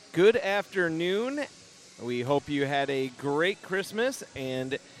Good afternoon. We hope you had a great Christmas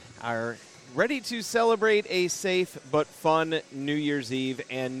and are ready to celebrate a safe but fun New Year's Eve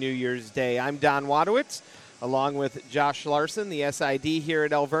and New Year's Day. I'm Don Wadowitz, along with Josh Larson, the SID here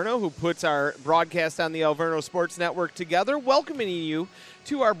at Alverno, who puts our broadcast on the Alverno Sports Network together, welcoming you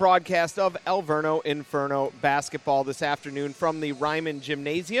to our broadcast of Alverno Inferno basketball this afternoon from the Reiman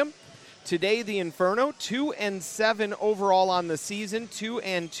Gymnasium. Today, the Inferno, 2-7 overall on the season,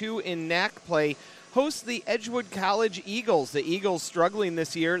 2-2 in NAC play, hosts the Edgewood College Eagles. The Eagles struggling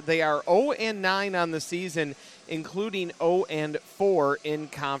this year. They are 0-9 on the season, including 0-4 in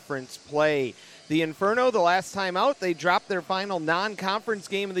conference play. The Inferno, the last time out, they dropped their final non-conference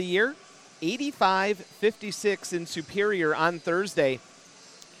game of the year, 85-56 in Superior on Thursday.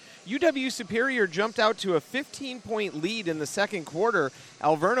 UW Superior jumped out to a 15-point lead in the second quarter.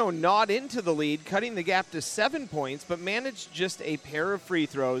 Alverno gnawed into the lead, cutting the gap to 7 points, but managed just a pair of free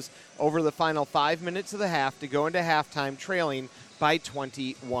throws over the final 5 minutes of the half to go into halftime trailing by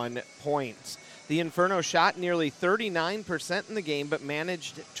 21 points. The Inferno shot nearly 39% in the game, but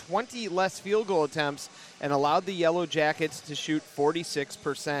managed 20 less field goal attempts and allowed the Yellow Jackets to shoot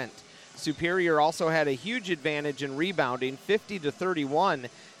 46%. Superior also had a huge advantage in rebounding, 50-31.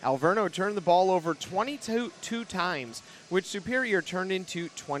 Alverno turned the ball over 22 times, which Superior turned into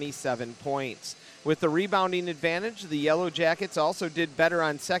 27 points. With the rebounding advantage, the Yellow Jackets also did better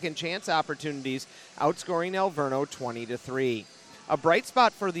on second chance opportunities, outscoring Alverno 20-3. A bright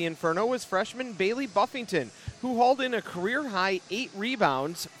spot for the Inferno was freshman Bailey Buffington, who hauled in a career-high 8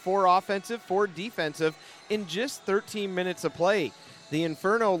 rebounds, 4 offensive, 4 defensive, in just 13 minutes of play. The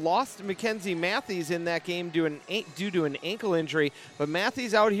Inferno lost Mackenzie Matthews in that game due to an ankle injury, but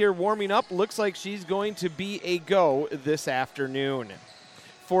Matthews out here warming up. Looks like she's going to be a go this afternoon.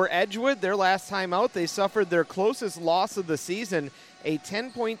 For Edgewood, their last time out, they suffered their closest loss of the season, a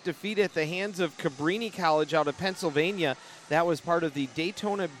 10-point defeat at the hands of Cabrini College out of Pennsylvania. That was part of the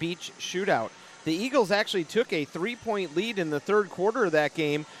Daytona Beach shootout. The Eagles actually took a 3-point lead in the third quarter of that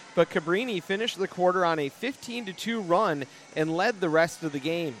game, but Cabrini finished the quarter on a 15-2 run and led the rest of the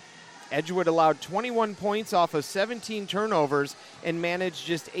game. Edgewood allowed 21 points off of 17 turnovers and managed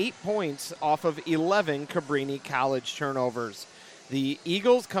just 8 points off of 11 Cabrini College turnovers. The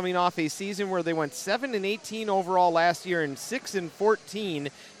Eagles, coming off a season where they went 7-18 overall last year and 6-14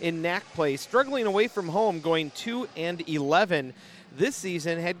 in NAC play, struggling away from home, going 2-11. This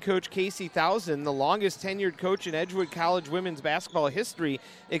season, head coach Casey Thousand, the longest tenured coach in Edgewood College women's basketball history,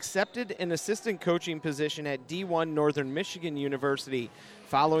 accepted an assistant coaching position at D1 Northern Michigan University.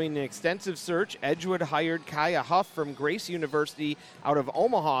 Following an extensive search, Edgewood hired Kaya Huff from Grace University out of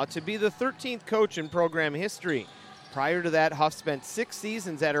Omaha to be the 13th coach in program history. Prior to that, Huff spent 6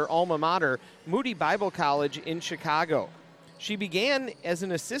 seasons at her alma mater, Moody Bible College in Chicago. She began as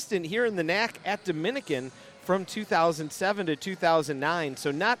an assistant here in the NAC at Dominican from 2007 to 2009, so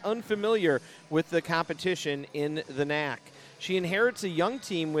not unfamiliar with the competition in the NAC. She inherits a young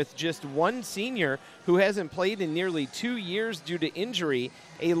team with just one senior who hasn't played in nearly 2 years due to injury,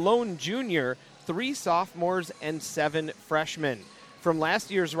 a lone junior, 3 sophomores, and 7 freshmen. From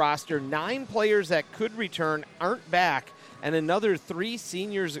last year's roster, 9 players that could return aren't back, and another 3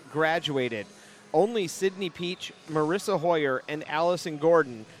 seniors graduated. Only Sydney Peach, Marissa Hoyer, and Allison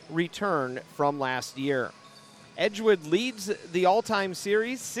Gordon return from last year. Edgewood leads the all-time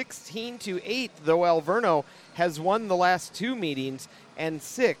series 16-8, though Alverno has won the last 2 meetings and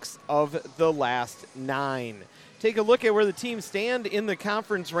 6 of the last 9. Take a look at where the teams stand in the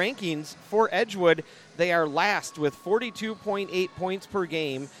conference rankings. For Edgewood, they are last with 42.8 points per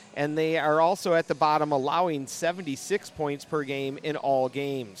game, and they are also at the bottom, allowing 76 points per game in all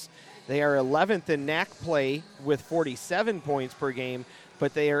games. They are 11th in NAC play with 47 points per game,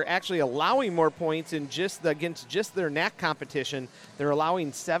 but they are actually allowing more points against just their NAC competition. They're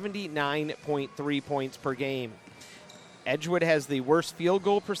allowing 79.3 points per game. Edgewood has the worst field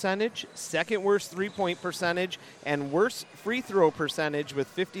goal percentage, second worst three-point percentage, and worst free throw percentage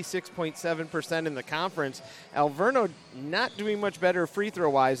with 56.7% in the conference. Alverno not doing much better free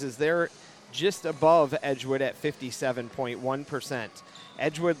throw-wise, as they're just above Edgewood at 57.1%.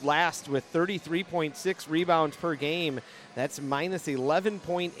 Edgewood last with 33.6 rebounds per game. That's minus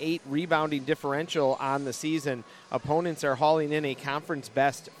 11.8 rebounding differential on the season. Opponents are hauling in a conference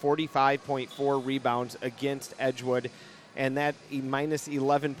best 45.4 rebounds against Edgewood, and that minus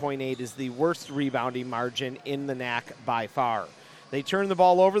 11.8 is the worst rebounding margin in the NAC by far. They turn the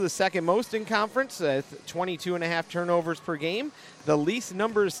ball over the second most in conference, 22.5 turnovers per game. The least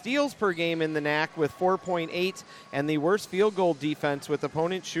number of steals per game in the NAC with 4.8, and the worst field goal defense with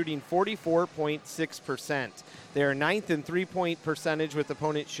opponents shooting 44.6%. They are ninth in three-point percentage with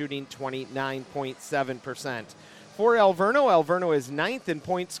opponents shooting 29.7%. For Alverno is ninth in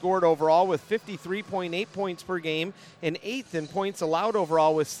points scored overall with 53.8 points per game and eighth in points allowed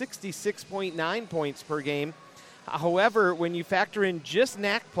overall with 66.9 points per game. However, when you factor in just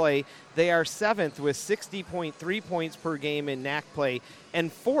NAC play, they are seventh with 60.3 points per game in NAC play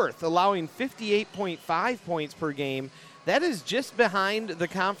and fourth, allowing 58.5 points per game. That is just behind the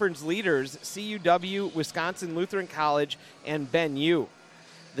conference leaders, CUW, Wisconsin Lutheran College, and Ben U.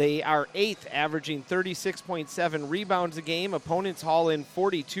 They are eighth, averaging 36.7 rebounds a game. Opponents haul in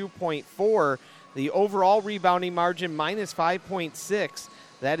 42.4. The overall rebounding margin minus 5.6.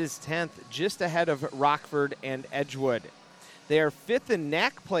 That is 10th, just ahead of Rockford and Edgewood. They are fifth in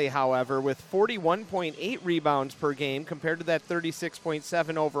NAC play, however, with 41.8 rebounds per game compared to that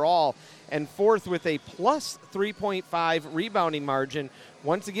 36.7 overall, and fourth with a plus 3.5 rebounding margin.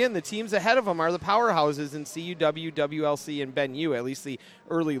 Once again, the teams ahead of them are the powerhouses in CUW, WLC, and Ben U, at least the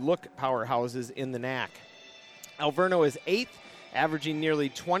early look powerhouses in the NAC. Alverno is eighth, averaging nearly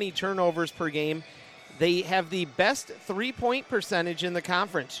 20 turnovers per game. They have the best three-point percentage in the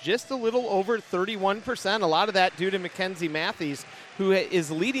conference, just a little over 31%. A lot of that due to Mackenzie Matthews, who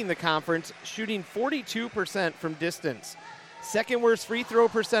is leading the conference, shooting 42% from distance. Second worst free throw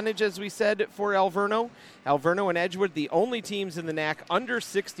percentage, as we said, for Alverno. Alverno and Edgewood, the only teams in the NAC under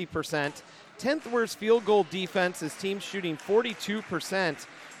 60%. 10th worst field goal defense is teams shooting 42%.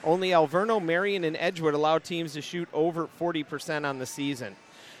 Only Alverno, Marion, and Edgewood allow teams to shoot over 40% on the season.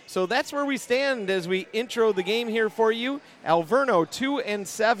 So that's where we stand as we intro the game here for you. Alverno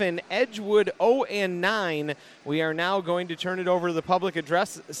 2-7, Edgewood 0-9. We are now going to turn it over to the public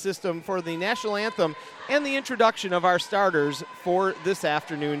address system for the national anthem and the introduction of our starters for this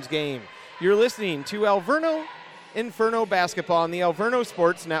afternoon's game. You're listening to Alverno Inferno Basketball on the Alverno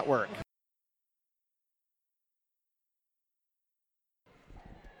Sports Network.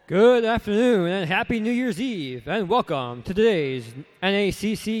 Good afternoon and happy New Year's Eve, and welcome to today's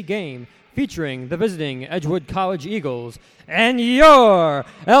NACC game featuring the visiting Edgewood College Eagles and your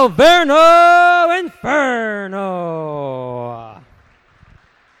Alverno Inferno.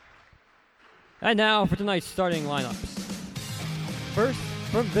 And now for tonight's starting lineups. First,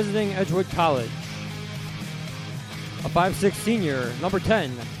 from visiting Edgewood College, a 5'6" senior, number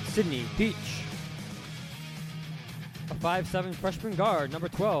 10, Sydney Peach. A 5'7" freshman guard, number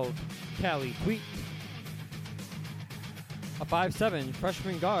 12, Callie Tweet. A 5'7"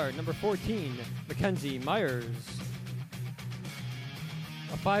 freshman guard, number 14, Mackenzie Myers.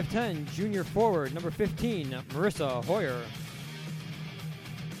 A 5'10" junior forward, number 15, Marissa Hoyer.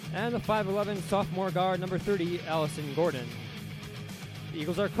 And a 5'11" sophomore guard, number 30, Allison Gordon. The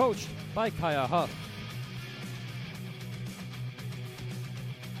Eagles are coached by Kaya Huff.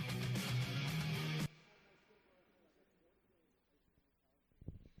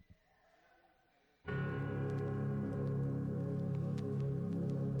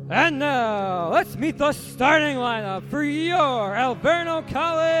 And now, let's meet the starting lineup for your Alverno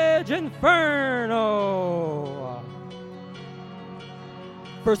College Inferno.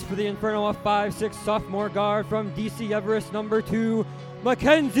 First for the Inferno, a 5'6" sophomore guard from DC Everest, number 2,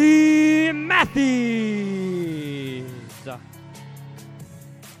 Mackenzie Matthews.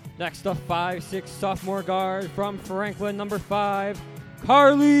 Next, a 5'6" sophomore guard from Franklin, number 5,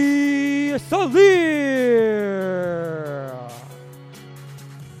 Carly Solir.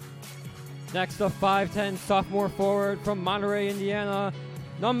 Next, a 5'10" sophomore forward from Monterey, Indiana,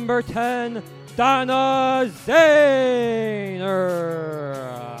 number 10, Donna Zahner.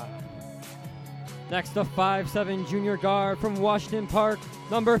 Next, a 5'7" junior guard from Washington Park,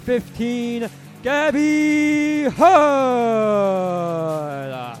 number 15, Gabby Hood.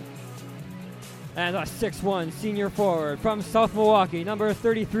 And a 6'1" senior forward from South Milwaukee, number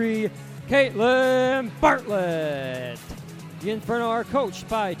 33, Caitlin Bartlett. The Inferno are coached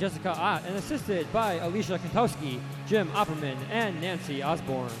by Jessica Ott and assisted by Alicia Kantowski, Jim Opperman, and Nancy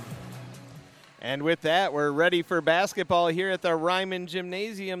Osborne. And with that, we're ready for basketball here at the Reiman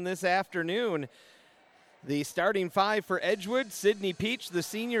Gymnasium this afternoon. The starting five for Edgewood: Sydney Peach, the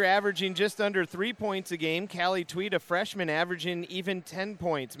senior, averaging just under 3 points a game. Callie Tweed, a freshman, averaging even 10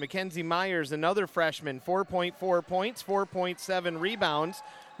 points. Mackenzie Myers, another freshman, 4.4 points, 4.7 rebounds.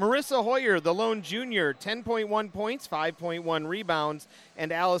 Marissa Hoyer, the lone junior, 10.1 points, 5.1 rebounds.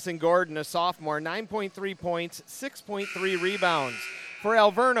 And Allison Gordon, a sophomore, 9.3 points, 6.3 rebounds. For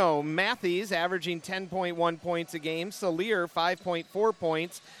Alverno, Matthews averaging 10.1 points a game. Salier, 5.4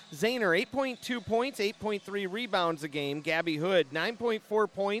 points. Zahner, 8.2 points, 8.3 rebounds a game. Gabby Hood,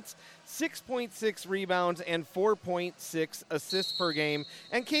 9.4 points, 6.6 rebounds, and 4.6 assists per game.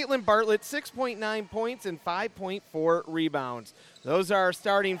 And Caitlin Bartlett, 6.9 points and 5.4 rebounds. Those are our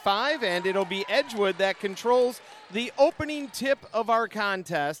starting five, and it'll be Edgewood that controls the opening tip of our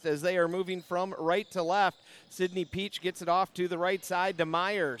contest as they are moving from right to left. Sydney Peach gets it off to the right side to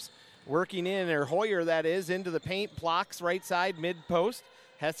Myers. Working in, or Hoyer that is, into the paint, blocks right side mid-post.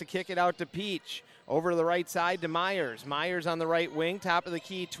 Has to kick it out to Peach. Over to the right side to Myers. Myers on the right wing, top of the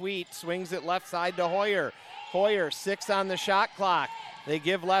key, Tweet. Swings it left side to Hoyer. Hoyer, 6 on the shot clock. They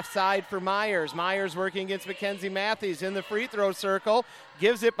give left side for Myers. Myers working against Mackenzie Matthews in the free throw circle.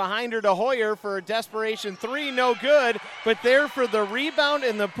 Gives it behind her to Hoyer for a desperation three. No good. But there for the rebound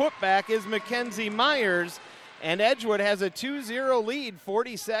and the putback is Mackenzie Myers. And Edgewood has a 2-0 lead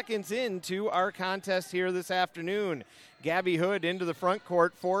 40 seconds into our contest here this afternoon. Gabby Hood into the front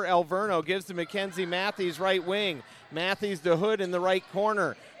court for Alverno. Gives to Mackenzie Matthews, right wing. Matthews to Hood in the right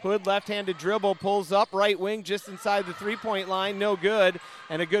corner. Hood left-handed dribble, pulls up right wing just inside the three-point line. No good.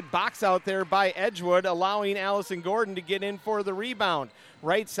 And a good box out there by Edgewood, allowing Allison Gordon to get in for the rebound.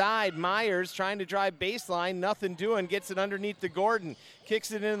 Right side, Myers trying to drive baseline. Nothing doing. Gets it underneath to Gordon.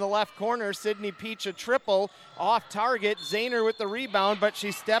 Kicks it in the left corner. Sydney Peach a triple. Off target. Zahner with the rebound, but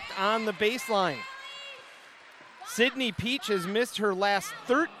she stepped on the baseline. Sydney Peach has missed her last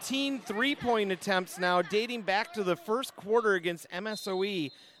 13 three-point attempts now, dating back to the first quarter against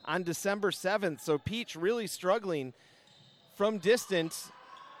MSOE on December 7th. So Peach really struggling from distance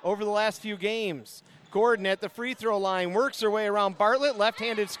over the last few games. Gordon at the free throw line works her way around Bartlett.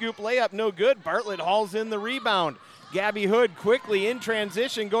 Left-handed scoop layup, no good. Bartlett hauls in the rebound. Gabby Hood quickly in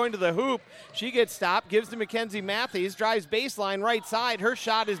transition going to the hoop. She gets stopped, gives to Mackenzie Matthews, drives baseline right side. Her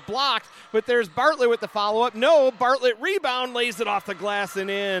shot is blocked, but there's Bartlett with the follow-up. No, Bartlett rebound, lays it off the glass and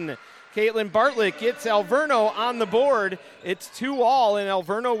in. Caitlin Bartlett gets Alverno on the board. It's 2-all, and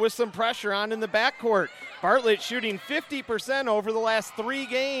Alverno with some pressure on in the backcourt. Bartlett shooting 50% over the last 3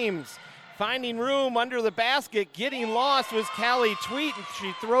 games. Finding room under the basket, getting lost was Callie Tweet, and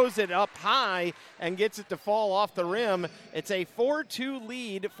she throws it up high and gets it to fall off the rim. It's a 4-2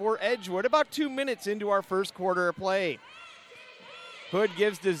 lead for Edgewood, about 2 minutes into our first quarter of play. Hood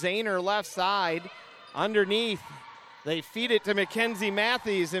gives to Zahner left side. Underneath, they feed it to Mackenzie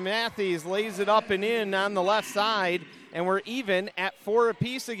Matthews, and Matthews lays it up and in on the left side, and we're even at 4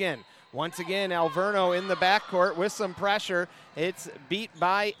 apiece again. Once again, Alverno in the backcourt with some pressure. It's beat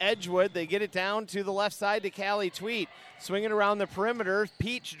by Edgewood. They get it down to the left side to Callie Tweet. Swinging around the perimeter.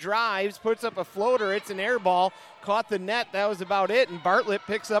 Peach drives, puts up a floater. It's an air ball. Caught the net. That was about it. And Bartlett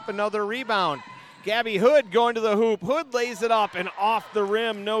picks up another rebound. Gabby Hood going to the hoop. Hood lays it up and off the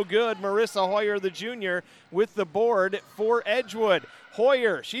rim. No good. Marissa Hoyer, the junior, with the board for Edgewood.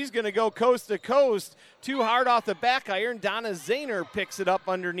 Hoyer, she's going to go coast to coast. Too hard off the back iron. Donna Zahner picks it up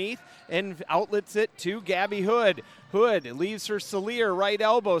underneath and outlets it to Gabby Hood. Hood leaves her Salier right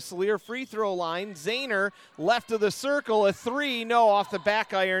elbow. Salier free throw line. Zahner left of the circle. A three. No, off the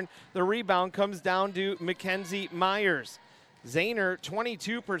back iron. The rebound comes down to Mackenzie Myers. Zahner,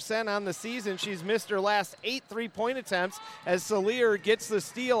 22% on the season. She's missed her last 8 three-point attempts as Salier gets the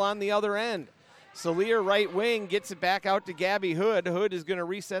steal on the other end. Salier right wing gets it back out to Gabby Hood. Hood is going to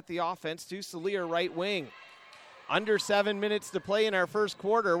reset the offense to Salier right wing. Under 7 minutes to play in our first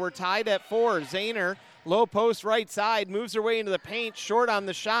quarter. We're tied at 4. Zahner, low post right side, moves her way into the paint, short on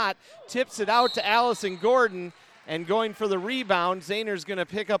the shot, tips it out to Allison Gordon, and going for the rebound, Zahner's going to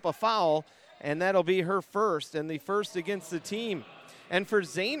pick up a foul, and that'll be her first, and the first against the team. And for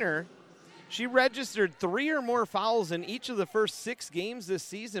Zahner, she registered 3 or more fouls in each of the first 6 games this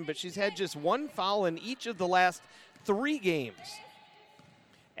season, but she's had just 1 foul in each of the last 3 games.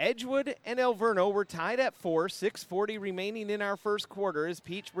 Edgewood and Alverno were tied at 4, 6:40 remaining in our first quarter as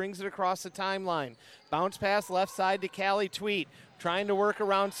Peach brings it across the timeline. Bounce pass left side to Callie Tweet, trying to work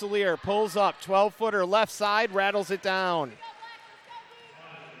around Salier, pulls up, 12-footer left side, rattles it down.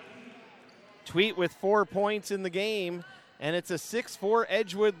 Tweet with 4 points in the game, and it's a 6-4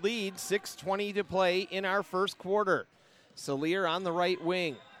 Edgewood lead, 6:20 to play in our first quarter. Salier on the right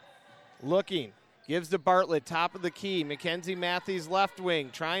wing, looking, gives to Bartlett, top of the key. Mackenzie Matthews left wing,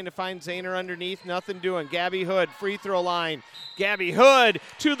 trying to find Zahner underneath, nothing doing. Gabby Hood, free throw line. Gabby Hood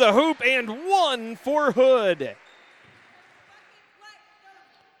to the hoop, and 1 for Hood.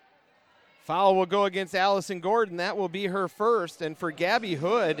 Foul will go against Allison Gordon. That will be her first. And for Gabby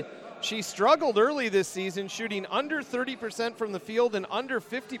Hood, she struggled early this season, shooting under 30% from the field and under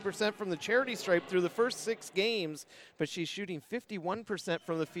 50% from the charity stripe through the first 6 games. But she's shooting 51%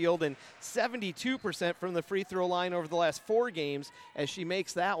 from the field and 72% from the free throw line over the last 4 games as she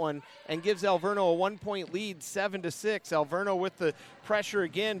makes that one and gives Alverno a 1-point lead, 7-6. Alverno with the pressure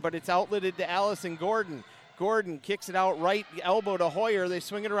again, but it's outletted to Allison Gordon. Gordon kicks it out right elbow to Hoyer. They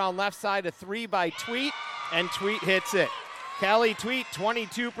swing it around left side, a 3 by Tweet, and Tweet hits it. Callie Tweet,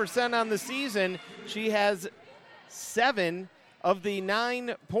 22% on the season. She has 7 of the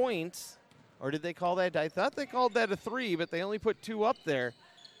 9 points. Or did they call that? I thought they called that a 3, but they only put 2 up there.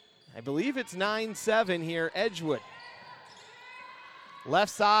 I believe it's 9-7 here, Edgewood.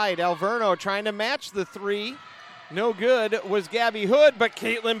 Left side, Alverno trying to match the 3. No good was Gabby Hood, but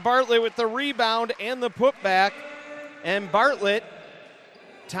Caitlin Bartlett with the rebound and the putback. And Bartlett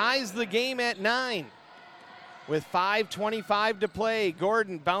ties the game at 9 with 5:25 to play.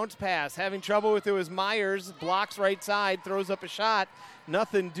 Gordon bounce pass, having trouble with it was Myers, blocks right side, throws up a shot,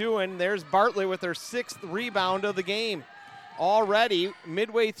 nothing doing. There's Bartlett with her 6th rebound of the game. Already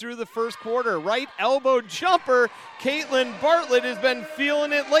midway through the first quarter, right elbow jumper. Caitlin Bartlett has been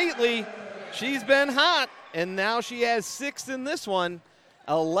feeling it lately. She's been hot. And now she has 6 in this one.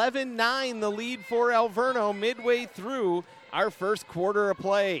 11-9 the lead for Alverno midway through our first quarter of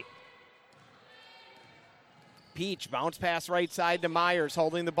play. Peach, bounce pass right side to Myers,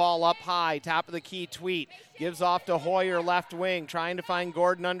 holding the ball up high, top of the key, Tweet. Gives off to Hoyer, left wing, trying to find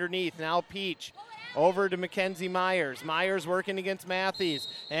Gordon underneath. Now Peach, over to Mackenzie Myers. Myers working against Matthews,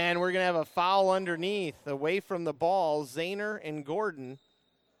 and we're going to have a foul underneath. Away from the ball, Zahner and Gordon.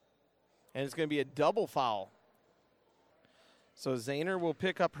 And it's going to be a double foul. So Zahner will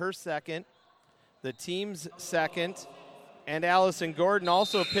pick up her second, the team's second, and Allison Gordon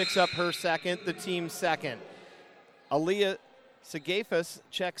also picks up her second, the team's second. Aaliyah Sagafas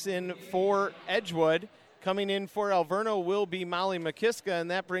checks in for Edgewood. Coming in for Alverno will be Molly McKiska, and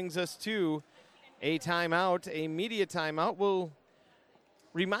that brings us to a timeout, a media timeout. We'll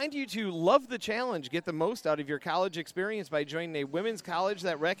remind you to love the challenge. Get the most out of your college experience by joining a women's college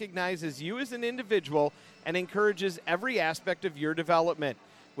that recognizes you as an individual and encourages every aspect of your development.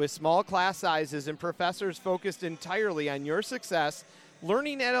 With small class sizes and professors focused entirely on your success,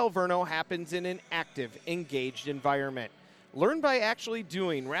 learning at Alverno happens in an active, engaged environment. Learn by actually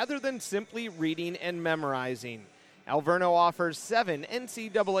doing rather than simply reading and memorizing. Alverno offers 7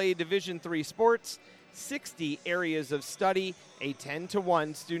 NCAA Division III sports, 60 areas of study, a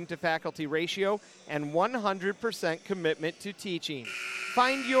 10-to-1 student-to-faculty ratio, and 100% commitment to teaching.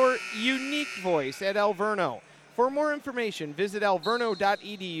 Find your unique voice at Alverno. For more information, visit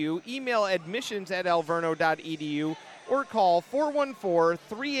alverno.edu, email admissions@alverno.edu, or call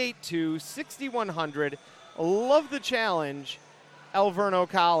 414-382-6100. Love the challenge, Alverno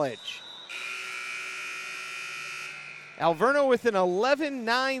College. Alverno with an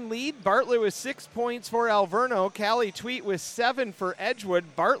 11-9 lead. Bartlett with 6 points for Alverno. Callie Tweet with 7 for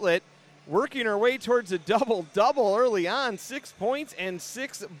Edgewood. Bartlett working her way towards a double-double early on. 6 points and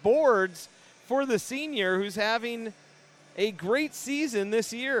 6 boards for the senior, who's having a great season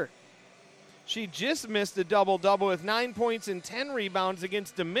this year. She just missed a double-double with 9 points and 10 rebounds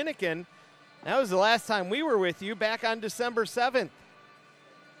against Dominican. That was the last time we were with you, back on December 7th.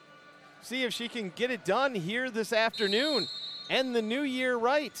 See if she can get it done here this afternoon. End the new year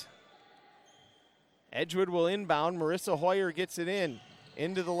right. Edgewood will inbound. Marissa Hoyer gets it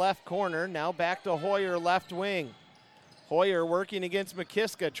into the left corner. Now back to Hoyer, left wing. Hoyer working against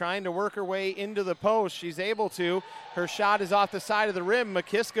McKiska, trying to work her way into the post. She's able to. Her shot is off the side of the rim.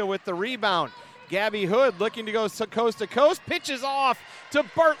 McKiska with the rebound. Gabby Hood looking to go coast to coast. Pitches off to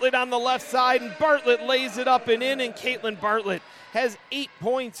Bartlett on the left side, and Bartlett lays it up and in, and Caitlin Bartlett has 8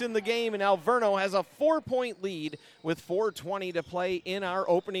 points in the game, and Alverno has a 4-point lead with 4:20 to play in our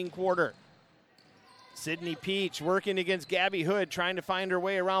opening quarter. Sydney Peach working against Gabby Hood, trying to find her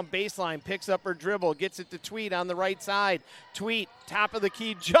way around baseline, picks up her dribble, gets it to Tweet on the right side. Tweet, top of the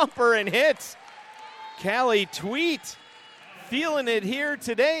key jumper, and hits. Callie Tweet feeling it here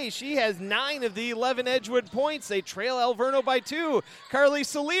today. She has 9 of the 11 Edgewood points. They trail Alverno by 2. Carly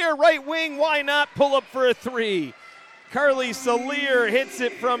Salier, right wing, why not pull up for a 3? Carly Salier hits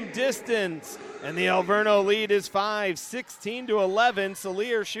it from distance, and the Alverno lead is 5, 16-11.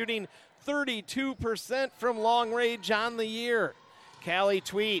 Salier shooting 32% from long range on the year. Callie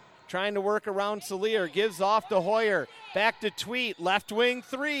Tweet trying to work around Salier, gives off to Hoyer, back to Tweet, left wing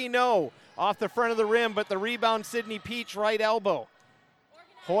 3, no. Off the front of the rim, but the rebound, Sydney Peach, right elbow.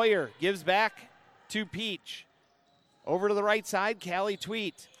 Hoyer gives back to Peach. Over to the right side, Callie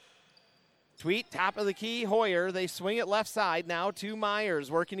Tweet. Tweet, top of the key, Hoyer. They swing it left side now to Myers,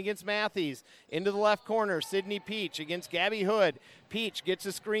 working against Matthews. Into the left corner, Sydney Peach against Gabby Hood. Peach gets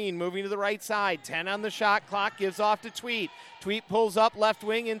a screen, moving to the right side. 10 on the shot clock, gives off to Tweet. Tweet pulls up left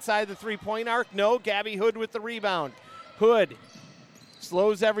wing inside the three-point arc. No, Gabby Hood with the rebound. Hood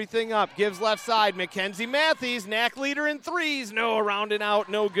slows everything up, gives left side. Mackenzie Matthews, NAC leader in threes. No, around and out,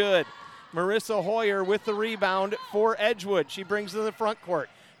 no good. Marissa Hoyer with the rebound for Edgewood. She brings it to the front court.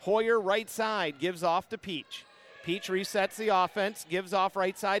 Hoyer right side, gives off to Peach. Peach resets the offense, gives off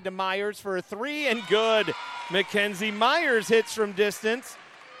right side to Myers for a three, and good. Mackenzie Myers hits from distance.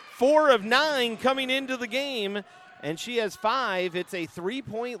 4 of 9 coming into the game, and she has 5. It's a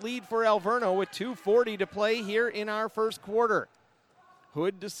 3-point lead for Alverno with 2:40 to play here in our first quarter.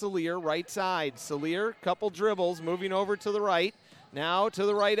 Hood to Salier, right side. Salier, couple dribbles, moving over to the right. Now to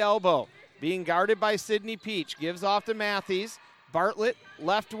the right elbow. Being guarded by Sydney Peach, gives off to Matthews. Bartlett,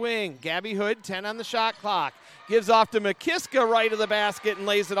 left wing. Gabby Hood, 10 on the shot clock. Gives off to McKiska, right of the basket, and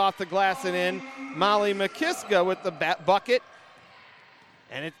lays it off the glass and in. Molly McKiska with the bucket.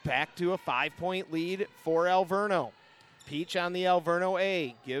 And it's back to a 5-point lead for Alverno. Peach on the Alverno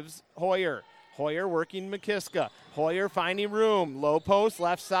A. Gives Hoyer. Hoyer working McKiska. Hoyer finding room. Low post,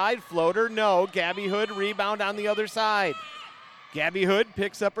 left side. Floater, no. Gabby Hood, rebound on the other side. Gabby Hood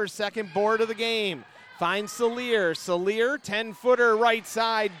picks up her second board of the game. Finds Salier. Salier, 10-footer right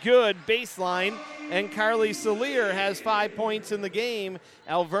side, good baseline. And Carly Salier has 5 points in the game.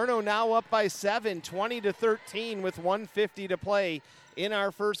 Alverno now up by 7, 20-13 with 1:50 to play in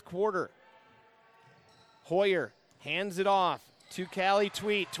our first quarter. Hoyer hands it off to Callie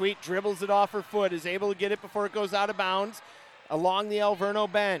Tweet. Tweet dribbles it off her foot, is able to get it before it goes out of bounds along the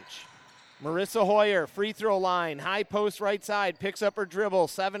Alverno bench. Marissa Hoyer, free throw line, high post right side, picks up her dribble,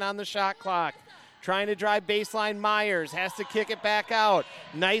 7 on the shot clock. Trying to drive baseline, Myers has to kick it back out.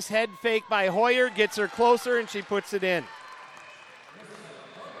 Nice head fake by Hoyer, gets her closer, and she puts it in.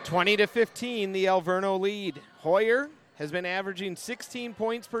 20-15, the Alverno lead. Hoyer has been averaging 16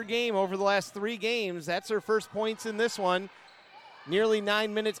 points per game over the last 3 games. That's her first points in this one. Nearly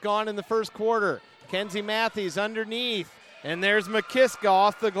 9 minutes gone in the first quarter. Kenzie Matthews underneath, and there's McKiska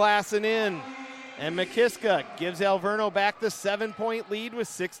off the glass and in. And McKiska gives Alverno back the 7-point lead with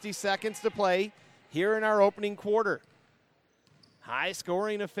 60 seconds to play here in our opening quarter.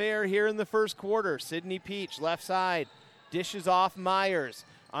 High-scoring affair here in the first quarter. Sydney Peach, left side, dishes off Myers.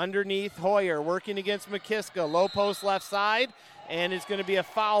 Underneath Hoyer, working against McKiska. Low post left side, and it's going to be a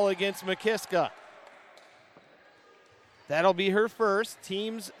foul against McKiska. That'll be her first,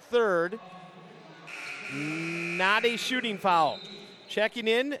 team's third. Not a shooting foul. Checking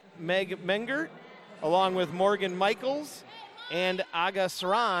in, Meg Menger, along with Morgan Michaels and Aga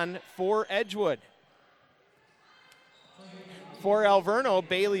Saran for Edgewood. For Alverno,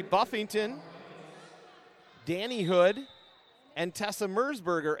 Bailey Buffington, Danny Hood, and Tessa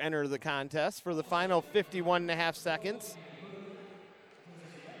Mersberger enter the contest for the final 51.5 seconds.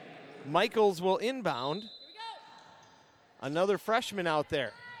 Michaels will inbound. Another freshman out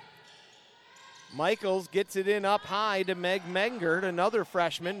there. Michaels gets it in up high to Meg Mengert, another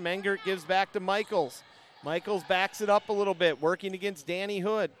freshman. Mengert gives back to Michaels. Michaels backs it up a little bit, working against Danny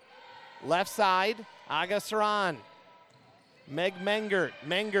Hood. Left side, Aga Saran. Meg Mengert.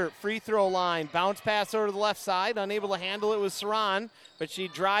 Mengert, free throw line. Bounce pass over to the left side. Unable to handle it with Saran, but she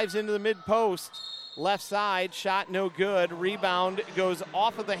drives into the mid post. Left side, shot no good. Rebound goes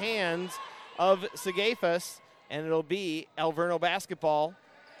off of the hands of Sagafas, and it'll be Alverno basketball.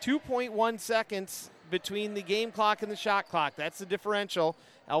 2.1 seconds between the game clock and the shot clock. That's the differential.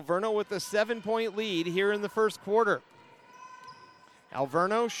 Alverno with a 7-point lead here in the first quarter.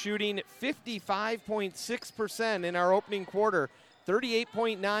 Alverno shooting 55.6% in our opening quarter,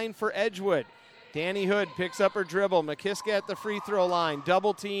 38.9% for Edgewood. Danny Hood picks up her dribble. McKiska at the free throw line,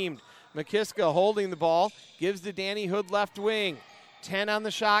 double teamed. McKiska holding the ball, gives to Danny Hood left wing. 10 on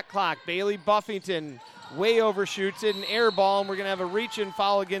the shot clock. Bailey Buffington way overshoots it, an air ball, and we're going to have a reach-in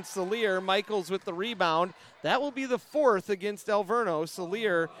foul against Salier. Michaels with the rebound. That will be the 4th against Alverno.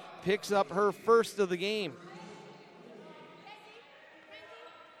 Salier picks up her first of the game.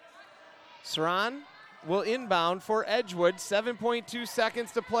 Saran will inbound for Edgewood. 7.2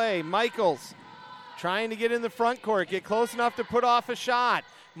 seconds to play. Michaels trying to get in the front court, get close enough to put off a shot.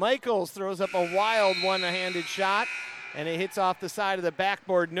 Michaels throws up a wild one-handed shot, and it hits off the side of the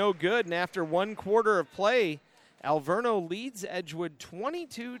backboard, no good. And after 1 quarter of play, Alverno leads Edgewood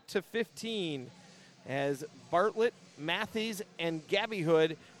 22-15 as Bartlett, Matthews, and Gabby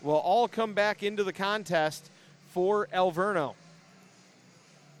Hood will all come back into the contest for Alverno.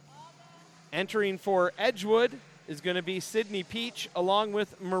 Entering for Edgewood is going to be Sydney Peach along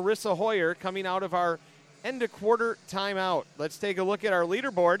with Marissa Hoyer coming out of our end of quarter timeout. Let's take a look at our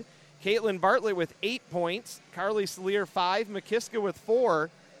leaderboard. Caitlin Bartlett with 8 points. Carly Salier 5. McKiska with 4.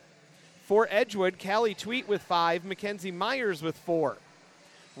 For Edgewood, Callie Tweet with 5. Mackenzie Myers with 4.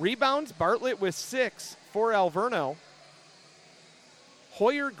 Rebounds, Bartlett with 6 for Alverno.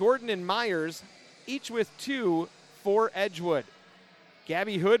 Hoyer, Gordon, and Myers each with 2 for Edgewood.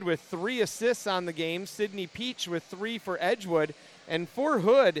 Gabby Hood with 3 assists on the game. Sydney Peach with 3 for Edgewood. And for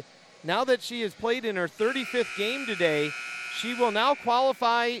Hood, now that she has played in her 35th game today, she will now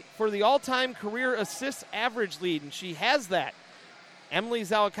qualify for the all-time career assists average lead, and she has that. Emily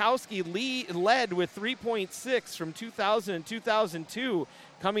Zawakowski led with 3.6 from 2000 and 2002.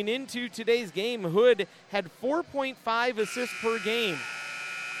 Coming into today's game, Hood had 4.5 assists per game.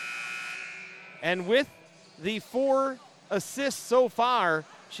 And with the 4 assists so far,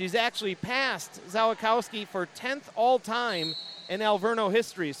 she's actually passed Zawakowski for 10th all-time in Alverno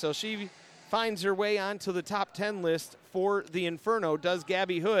history. So she finds her way onto the top 10 list for the Inferno, does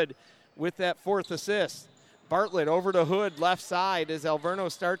Gabby Hood with that 4th assist. Bartlett over to Hood, left side, as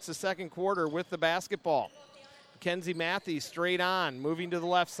Alverno starts the second quarter with the basketball. Mackenzie Matthews straight on, moving to the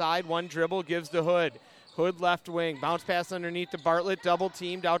left side, 1 dribble, gives to Hood. Hood left wing, bounce pass underneath to Bartlett, double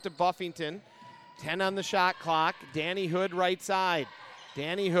teamed out to Buffington. 10 on the shot clock. Danny Hood right side.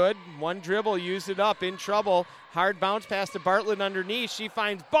 Danny Hood, 1 dribble, used it up, in trouble. Hard bounce pass to Bartlett underneath. She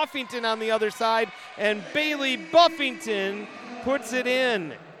finds Buffington on the other side, and Bailey Buffington puts it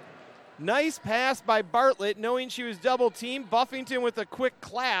in. Nice pass by Bartlett, knowing she was double teamed. Buffington with a quick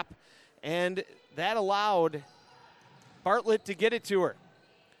clap, and that allowed Bartlett to get it to her.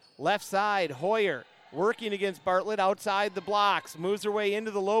 Left side, Hoyer working against Bartlett outside the blocks. Moves her way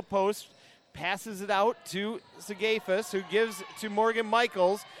into the low post. Passes it out to Segafis, who gives to Morgan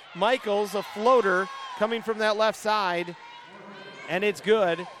Michaels. Michaels, a floater coming from that left side, and it's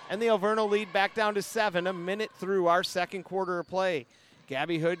good. And the Alverno lead back down to 7, a minute through our second quarter of play.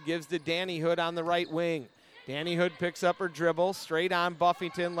 Gabby Hood gives to Danny Hood on the right wing. Danny Hood picks up her dribble, straight on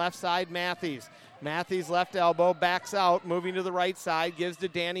Buffington, left side Matthews. Matthews left elbow, backs out, moving to the right side, gives to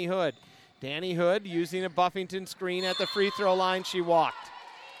Danny Hood. Danny Hood using a Buffington screen at the free throw line, she walked.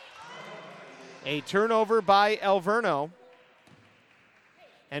 A turnover by Alverno.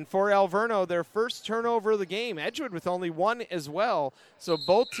 And for Alverno, their first turnover of the game. Edgewood with only 1 as well. So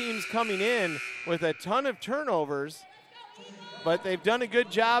both teams coming in with a ton of turnovers. But they've done a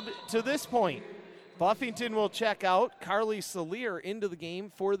good job to this point. Buffington will check out. Carly Salier into the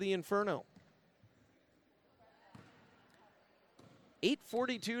game for the Inferno.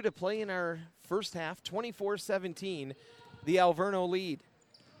 8:42 to play in our first half. 24-17, the Alverno lead.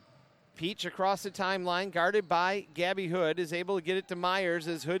 Peach across the timeline, guarded by Gabby Hood, is able to get it to Myers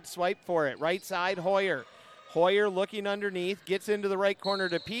as Hood swiped for it. Right side, Hoyer. Hoyer looking underneath, gets into the right corner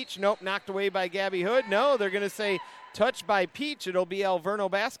to Peach. Nope, knocked away by Gabby Hood. No, they're going to say touched by Peach. It'll be Alverno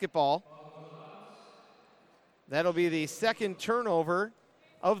basketball. That'll be the second turnover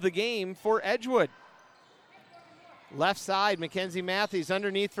of the game for Edgewood. Left side, Mackenzie Matthews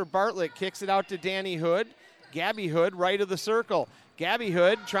underneath for Bartlett. Kicks it out to Danny Hood. Gabby Hood right of the circle. Gabby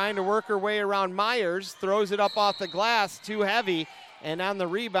Hood trying to work her way around Myers. Throws it up off the glass, too heavy. And on the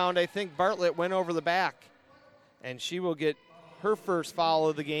rebound, I think Bartlett went over the back. And she will get her first foul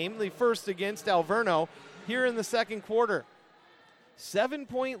of the game. The first against Alverno here in the second quarter.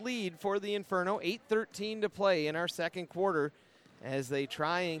 7-point lead for the Inferno. 8:13 to play in our second quarter as they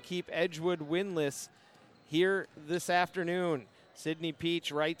try and keep Edgewood winless here this afternoon. Sydney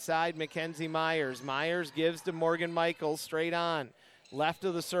Peach, right side, Mackenzie Myers. Myers gives to Morgan Michaels, straight on. Left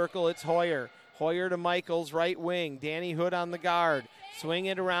of the circle, it's Hoyer. Hoyer to Michaels, right wing. Danny Hood on the guard. Swing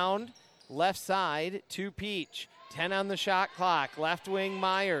it around, left side to Peach. 10 on the shot clock. Left wing,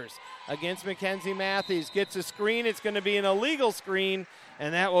 Myers against Mackenzie Matthews. Gets a screen. It's going to be an illegal screen,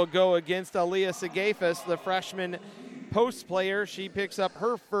 and that will go against Aaliyah Segafis, the freshman post player. She picks up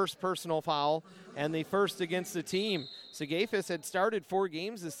her first personal foul and the first against the team. Segafis had started 4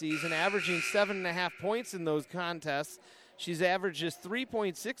 games this season, averaging 7.5 points in those contests. She's averaged just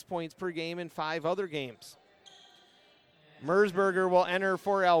 3.6 points per game in 5 other games. Mersberger will enter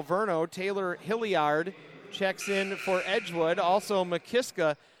for Alverno. Taylor Hilliard checks in for Edgewood. Also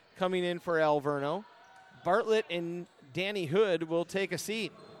McKiska coming in for Alverno. Bartlett and Danny Hood will take a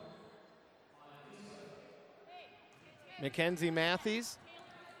seat. Mackenzie Matthews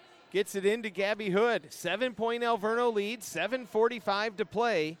gets it into Gabby Hood. 7-point Alverno lead, 7:45 to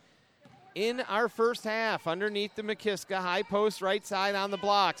play in our first half. Underneath the McKiska, high post right side on the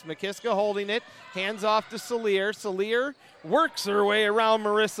blocks. McKiska holding it, hands off to Salier. Salier works her way around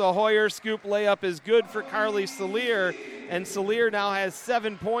Marissa Hoyer. Scoop layup is good for Carly Salier, and Salier now has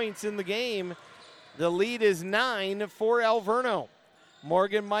 7 points in the game. The lead is 9 for Alverno.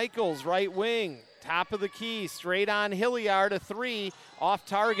 Morgan Michaels, right wing, top of the key, straight on Hilliard, a three, off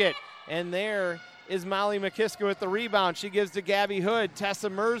target. And there is Molly McKiska with the rebound. She gives to Gabby Hood. Tessa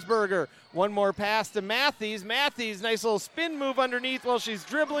Mersberger, one more pass to Matthews. Matthews, nice little spin move underneath while she's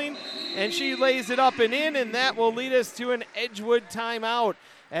dribbling, and she lays it up and in, and that will lead us to an Edgewood timeout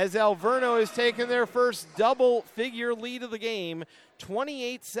as Alverno has taken their first double-figure lead of the game,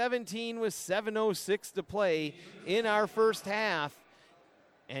 28-17 with 7:06 to play in our first half.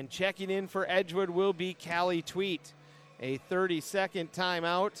 And checking in for Edgewood will be Callie Tweet. A 30-second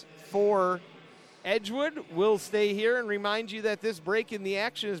timeout for Edgewood. Will stay here and remind you that this break in the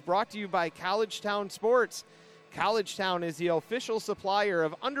action is brought to you by Collegetown Sports. Collegetown is the official supplier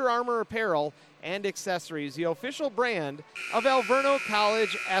of Under Armour apparel and accessories, the official brand of Alverno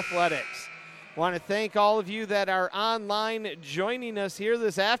College Athletics. Want to thank all of you that are online joining us here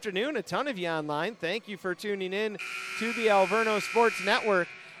this afternoon. A ton of you online. Thank you for tuning in to the Alverno Sports Network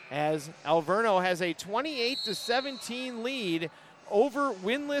as Alverno has a 28-17 lead over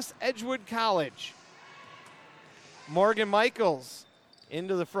winless Edgewood College. Morgan Michaels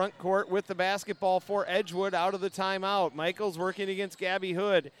into the front court with the basketball for Edgewood out of the timeout. Michaels working against Gabby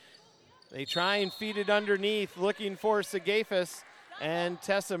Hood. They try and feed it underneath, looking for Sagafis, and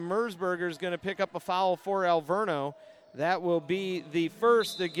Tessa Mersberger is going to pick up a foul for Alverno. That will be the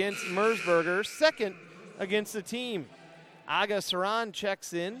first against Mersberger, second against the team. Aga Saran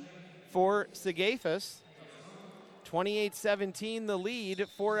checks in for Sagafis. 28-17 the lead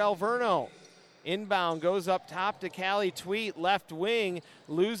for Alverno. Inbound goes up top to Callie Tweet, left wing,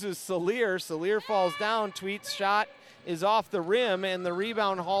 loses Salier. Salier falls down. Tweet's shot is off the rim, and the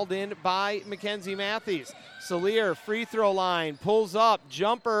rebound hauled in by Mackenzie Matthews. Salier, free throw line, pulls up,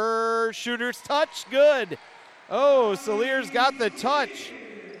 jumper, shooter's touch, good. Oh, Salier's got the touch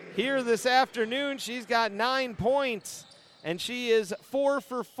here this afternoon. She's got 9 points, and she is 4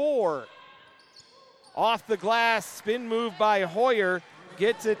 for 4. Off the glass, spin move by Hoyer,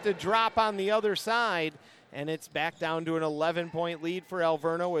 gets it to drop on the other side, and it's back down to an 11-point lead for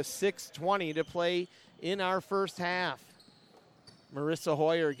Alverno with 6:20 to play in our first half. Marissa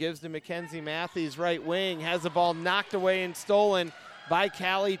Hoyer gives to Mackenzie Matthews, right wing, has the ball knocked away and stolen by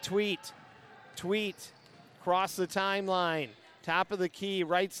Callie Tweet. Tweet across the timeline, top of the key,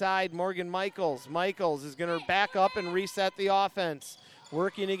 right side, Morgan Michaels. Michaels is going to back up and reset the offense.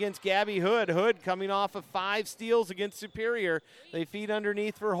 Working against Gabby Hood. Hood coming off of 5 steals against Superior. They feed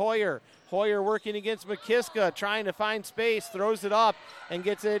underneath for Hoyer. Hoyer working against McKiska, trying to find space, throws it up and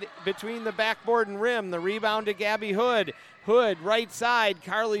gets it between the backboard and rim. The rebound to Gabby Hood. Hood, right side,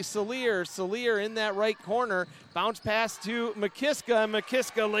 Carly Salier. Salier in that right corner. Bounce pass to McKiska, and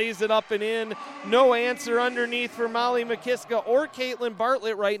McKiska lays it up and in. No answer underneath for Molly McKiska or Caitlin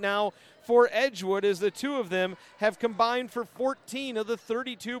Bartlett right now for Edgewood, as the two of them have combined for 14 of the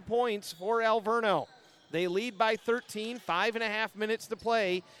 32 points for Alverno. They lead by 13, 5.5 minutes to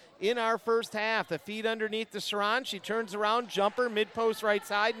play in our first half. The feed underneath to Saran. She turns around, jumper, mid-post right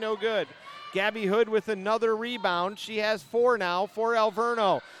side, no good. Gabby Hood with another rebound. She has 4 now for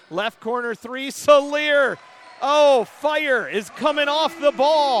Alverno. Left corner 3, Salier. Oh, fire is coming off the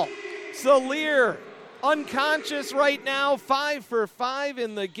ball. Salier unconscious right now, 5 for 5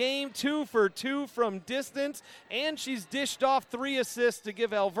 in the game, 2 for 2 from distance, and she's dished off 3 assists to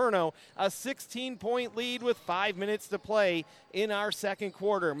give Alverno a 16-point lead with 5 minutes to play in our second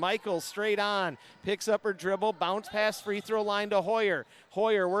quarter. Michaels straight on, picks up her dribble, bounce pass free throw line to Hoyer.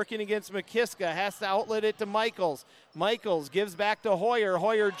 Hoyer working against McKiska, has to outlet it to Michaels. Michaels gives back to Hoyer.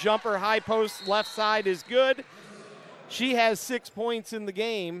 Hoyer jumper, high post, left side is good. She has 6 points in the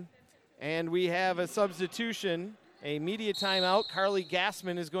game. And we have a substitution, a media timeout. Carly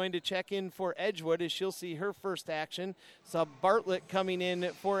Gassman is going to check in for Edgewood as she'll see her first action. Sub Bartlett coming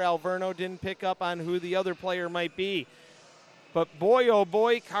in for Alverno. Didn't pick up on who the other player might be. But boy, oh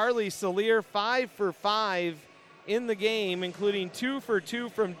boy, Carly Salier, 5 for 5 in the game, including 2 for 2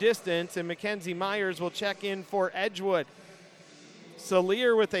 from distance. And Mackenzie Myers will check in for Edgewood.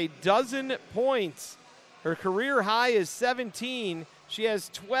 Salier with a dozen points. Her career high is 17. She has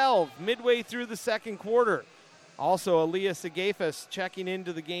 12 midway through the second quarter. Also, Aaliyah Sagafis checking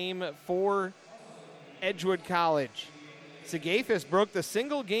into the game for Edgewood College. Sagafis broke the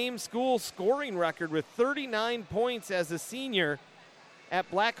single-game school scoring record with 39 points as a senior at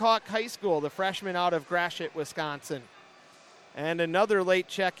Blackhawk High School, the freshman out of Gratiot, Wisconsin. And another late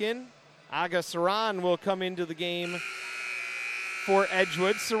check-in, Aga Saran will come into the game for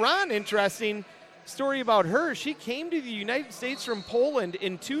Edgewood. Saran, interesting story about her. She came to the United States from Poland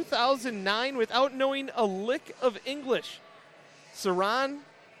in 2009 without knowing a lick of English. Saran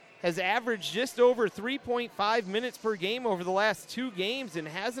has averaged just over 3.5 minutes per game over the last 2 games and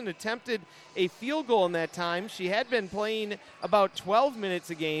hasn't attempted a field goal in that time. She had been playing about 12 minutes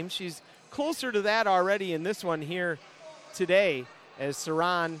a game. She's closer to that already in this one here today, as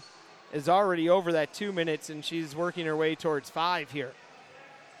Saran is already over that 2 minutes and she's working her way towards 5 here.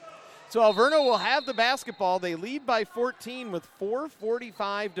 So Alverno will have the basketball. They lead by 14 with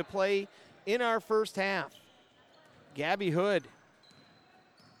 4:45 to play in our first half. Gabby Hood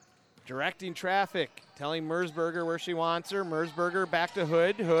directing traffic, telling Mersberger where she wants her. Mersberger back to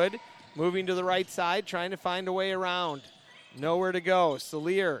Hood. Hood moving to the right side, trying to find a way around. Nowhere to go.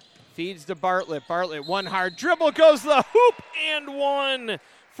 Salier feeds to Bartlett. Bartlett, one hard dribble, goes to the hoop, and one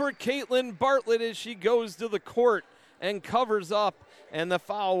for Caitlin Bartlett as she goes to the court and covers up. And the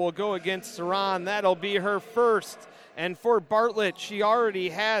foul will go against Saran. That'll be her first. And for Bartlett, she already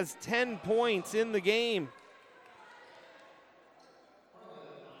has 10 points in the game.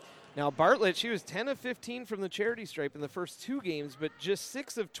 Now, Bartlett, she was 10 of 15 from the charity stripe in the first 2 games, but just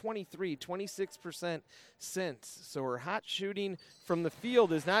 6 of 23, 26% since. So her hot shooting from the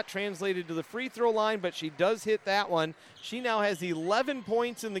field is not translated to the free throw line, but she does hit that one. She now has 11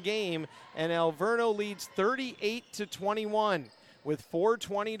 points in the game, and Alverno leads 38-21. With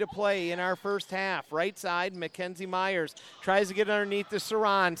 4:20 to play in our first half. Right side, Mackenzie Myers tries to get underneath the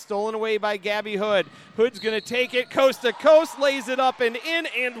Saran. Stolen away by Gabby Hood. Hood's going to take it coast to coast, lays it up and in,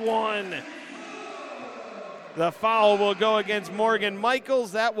 and one. The foul will go against Morgan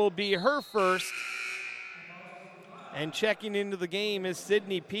Michaels. That will be her first. And checking into the game is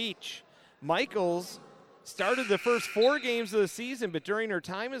Sydney Peach. Michaels started the first 4 games of the season, but during her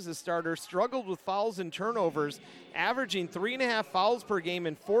time as a starter, struggled with fouls and turnovers, averaging 3.5 fouls per game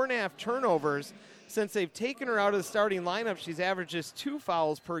and 4.5 turnovers. Since they've taken her out of the starting lineup, she's averaged just 2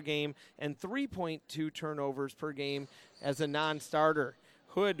 fouls per game and 3.2 turnovers per game as a non-starter.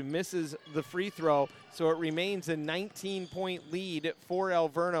 Hood misses the free throw, so it remains a 19-point lead for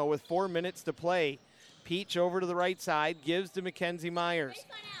Alverno with 4 minutes to play. Peach over to the right side, gives to Mackenzie Myers.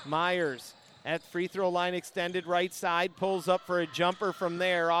 Myers at free throw line extended right side, pulls up for a jumper from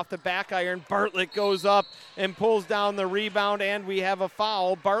there. Off the back iron, Bartlett goes up and pulls down the rebound, and we have a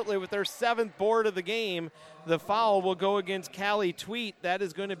foul. Bartlett with her 7th board of the game. The foul will go against Callie Tweet. That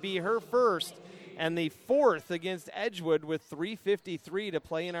is going to be her first, and the 4th against Edgewood with 3:53 to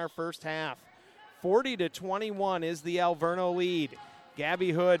play in our first half. 40-21 is the Alverno lead. Gabby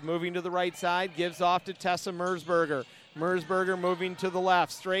Hood moving to the right side, gives off to Tessa Mersberger. Mersberger moving to the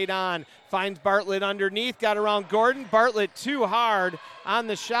left, straight on, finds Bartlett underneath, got around Gordon. Bartlett too hard on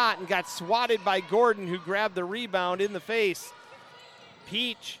the shot and got swatted by Gordon, who grabbed the rebound in the face.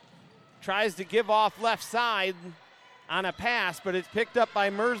 Peach tries to give off left side on a pass, but it's picked up by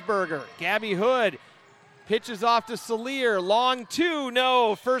Mersberger. Gabby Hood pitches off to Salier, long 2,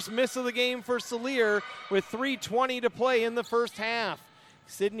 no. First miss of the game for Salier with 3:20 to play in the first half.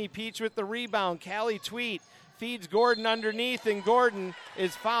 Sydney Peach with the rebound. Callie Tweet feeds Gordon underneath, and Gordon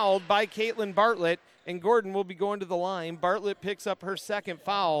is fouled by Caitlin Bartlett, and Gordon will be going to the line. Bartlett picks up her 2nd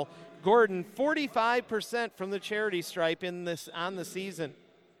foul. Gordon, 45% from the charity stripe on the season.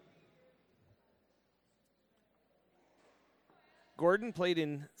 Gordon played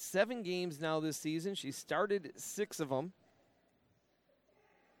in 7 games now this season. She started 6 of them.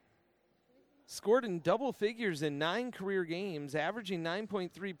 Scored in double figures in 9 career games, averaging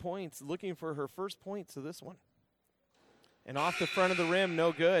 9.3 points, looking for her first points of this one. And off the front of the rim,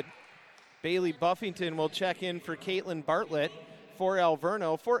 no good. Bailey Buffington will check in for Caitlin Bartlett for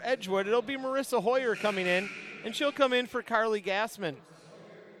Alverno. For Edgewood, it'll be Marissa Hoyer coming in, and she'll come in for Carly Gassman.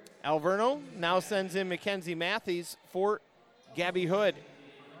 Alverno now sends in Mackenzie Matthews for Gabby Hood.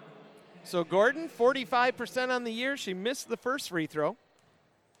 So Gordon, 45% on the year. She missed the first free throw.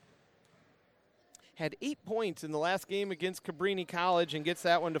 Had 8 points in the last game against Cabrini College and gets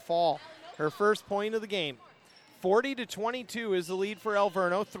that one to fall. Her first point of the game. 40-22 is the lead for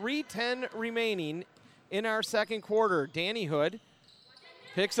Alverno. 3:10 remaining in our second quarter. Danny Hood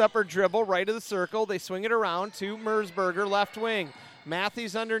picks up her dribble right of the circle. They swing it around to Mersberger, left wing.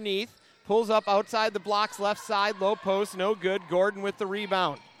 Matthews underneath, pulls up outside the blocks, left side, low post, no good. Gordon with the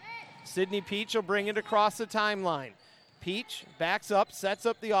rebound. Sydney Peach will bring it across the timeline. Peach backs up, sets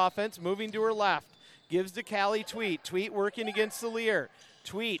up the offense, moving to her left. Gives to Callie Tweet. Tweet working against Salier.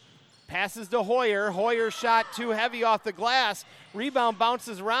 Tweet Passes to Hoyer. Hoyer shot too heavy off the glass. Rebound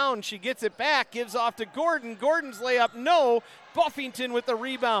bounces around. She gets it back, gives off to Gordon. Gordon's layup, no. Buffington with the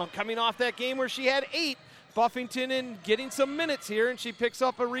rebound. Coming off that game where she had 8. Buffington in getting some minutes here, and she picks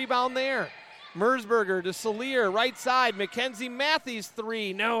up a rebound there. Mersberger to Salier, right side. Mackenzie Matthews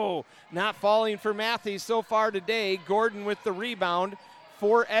 3. No, not falling for Matthews so far today. Gordon with the rebound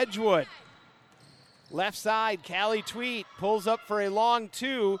for Edgewood. Left side, Callie Tweet pulls up for a long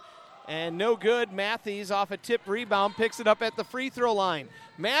 2. And no good. Matthews off a tipped rebound picks it up at the free throw line.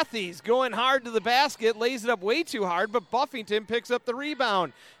 Matthews going hard to the basket, lays it up way too hard, but Buffington picks up the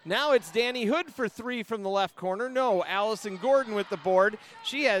rebound. Now it's Danny Hood for 3 from the left corner. No, Allison Gordon with the board.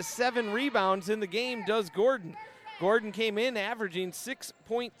 She has 7 rebounds in the game, does Gordon. Gordon came in averaging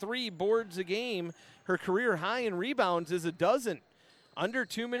 6.3 boards a game. Her career high in rebounds is a dozen. Under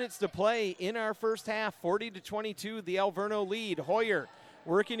 2 minutes to play in our first half, 40-22, the Alverno lead. Hoyer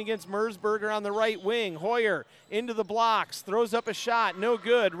working against Mersberger on the right wing. Hoyer into the blocks, throws up a shot, no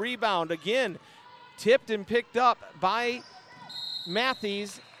good. Rebound again, tipped and picked up by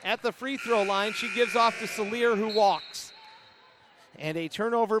Matthews at the free throw line. She gives off to Salier, who walks. And a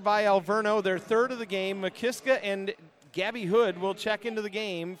turnover by Alverno, their 3rd of the game. McKiska and Gabby Hood will check into the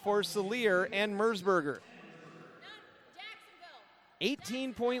game for Salier and Mersberger.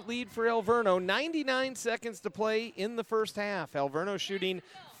 18-point lead for Alverno, 99 seconds to play in the first half. Alverno shooting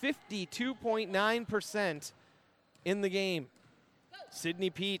 52.9% in the game. Sydney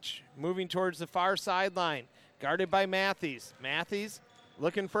Peach moving towards the far sideline, guarded by Matthews. Matthews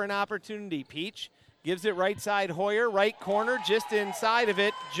looking for an opportunity. Peach gives it right side, Hoyer, right corner, just inside of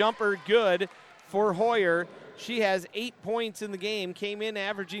it. Jumper good for Hoyer. She has 8 points in the game, came in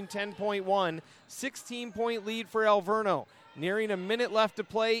averaging 10.1. 16-point lead for Alverno. Nearing a minute left to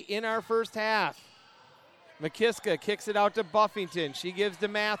play in our first half. McKiska kicks it out to Buffington. She gives to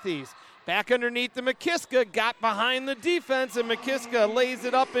Matthews. Back underneath the McKiska, got behind the defense, and McKiska lays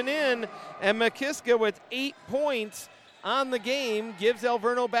it up and in. And McKiska with 8 points on the game gives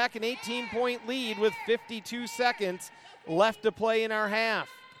Alverno back an 18-point lead with 52 seconds left to play in our half.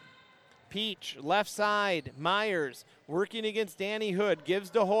 Peach, left side. Myers working against Danny Hood, gives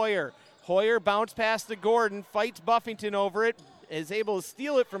to Hoyer. Hoyer bounce pass to Gordon, fights Buffington over it, is able to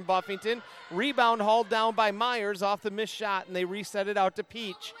steal it from Buffington. Rebound hauled down by Myers off the missed shot, and they reset it out to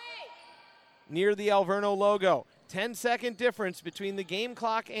Peach near the Alverno logo. 10-second difference between the game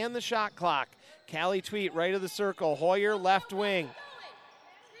clock and the shot clock. Callie Tweet right of the circle. Hoyer left wing.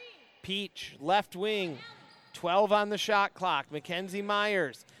 Peach left wing. 12 on the shot clock. Mackenzie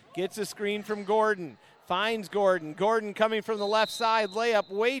Myers gets a screen from Gordon. Finds Gordon. Gordon coming from the left side.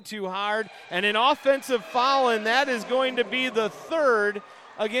 Layup way too hard. And an offensive foul, and that is going to be the 3rd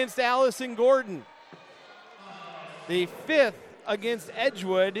against Allison Gordon. The 5th against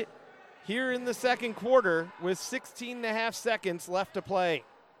Edgewood here in the second quarter with 16.5 seconds left to play.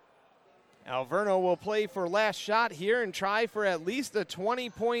 Alverno will play for last shot here and try for at least a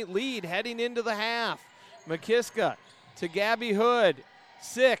 20-point lead heading into the half. McKiska to Gabby Hood.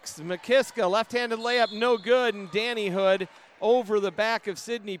 6. McKiska, left-handed layup, no good, and Danny Hood over the back of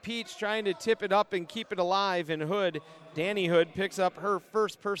Sydney Peach trying to tip it up and keep it alive, and Danny Hood picks up her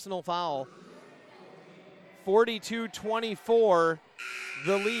first personal foul. 42-24,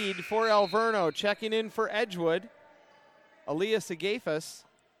 the lead for Alverno. Checking in for Edgewood, Aaliyah Sagafas.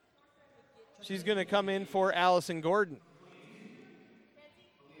 She's going to come in for Allison Gordon.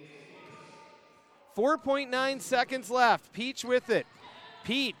 4.9 seconds left. Peach with it.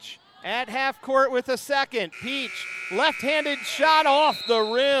 Peach at half court with a second. Peach, left-handed shot off the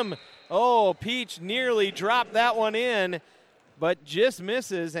rim. Oh, Peach nearly dropped that one in, but just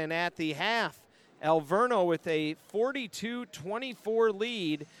misses. And at the half, Alverno with a 42-24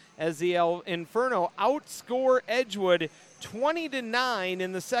 lead as the Inferno outscore Edgewood 20-9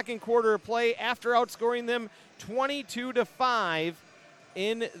 in the second quarter of play after outscoring them 22-5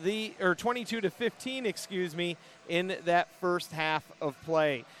 22-15, excuse me, in that first half of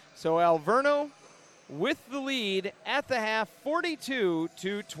play. So Alverno with the lead at the half,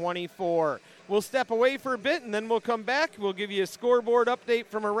 42-24. We'll step away for a bit, and then we'll come back. We'll give you a scoreboard update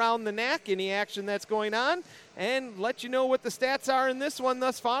from around the NAC, any action that's going on, and let you know what the stats are in this one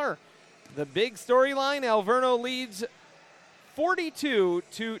thus far. The big storyline, Alverno leads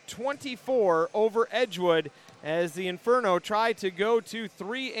 42-24 over Edgewood as the Inferno try to go to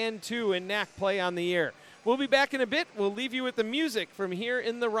 3-2 in NAC play on the year. We'll be back in a bit. We'll leave you with the music from here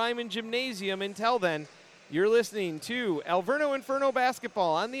in the Reiman Gymnasium. Until then, you're listening to Alverno Inferno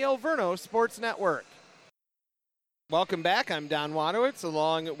basketball on the Alverno Sports Network. Welcome back. I'm Don Wadowitz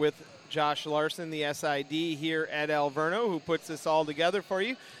along with Josh Larson, the SID here at Alverno, who puts this all together for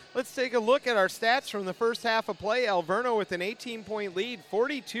you. Let's take a look at our stats from the first half of play. Alverno with an 18-point lead,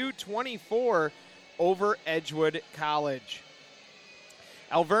 42-24 over Edgewood College.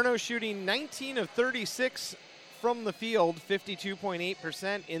 Alverno shooting 19 of 36 from the field,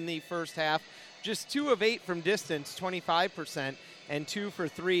 52.8% in the first half. Just 2 of 8 from distance, 25%, and 2 for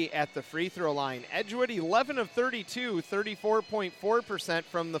 3 at the free throw line. Edgewood 11 of 32, 34.4%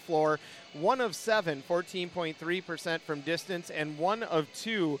 from the floor, 1 of 7, 14.3% from distance, and 1 of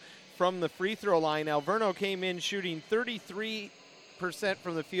 2 from the free throw line. Alverno came in shooting 33%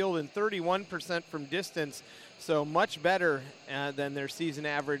 from the field and 31% from distance, so much better than their season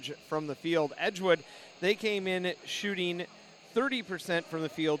average from the field. Edgewood, they came in shooting 30% from the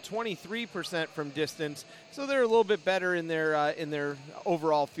field, 23% from distance, so they're a little bit better in their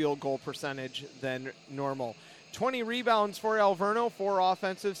overall field goal percentage than normal. 20 rebounds for Alverno, 4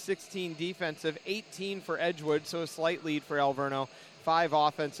 offensive, 16 defensive, 18 for Edgewood, so a slight lead for Alverno, 5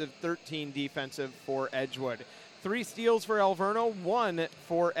 offensive, 13 defensive for Edgewood. 3 steals for Alverno, 1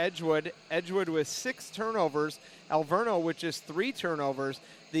 for Edgewood. Edgewood with 6 turnovers, Alverno with just 3 turnovers.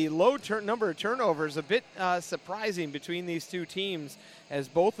 The low number of turnovers a bit surprising between these two teams, as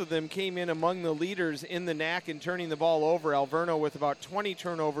both of them came in among the leaders in the NAC in turning the ball over. Alverno with about 20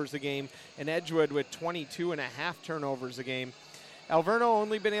 turnovers a game, and Edgewood with 22.5 turnovers a game. Alverno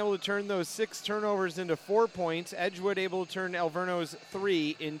only been able to turn those 6 turnovers into 4 points. Edgewood able to turn Alverno's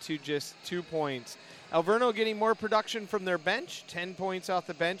 3 into just 2 points. Alverno getting more production from their bench, 10 points off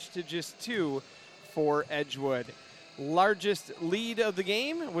the bench to just 2 for Edgewood. Largest lead of the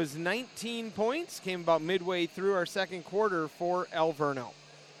game was 19 points, came about midway through our second quarter for Alverno.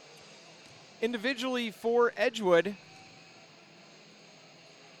 Individually for Edgewood,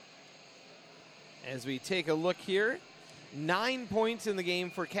 as we take a look here, 9 points in the game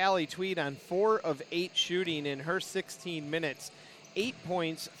for Callie Tweed on 4 of 8 shooting in her 16 minutes. 8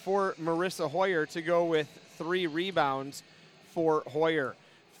 points for Marissa Hoyer to go with 3 rebounds for Hoyer.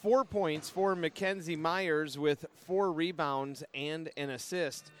 4 points for Mackenzie Myers with 4 rebounds and an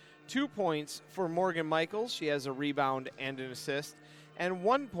assist. 2 points for Morgan Michaels. She has a rebound and an assist. And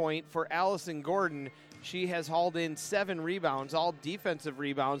 1 point for Allison Gordon. She has hauled in 7 rebounds, all defensive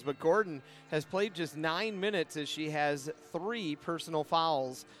rebounds, but Gordon has played just 9 minutes as she has 3 personal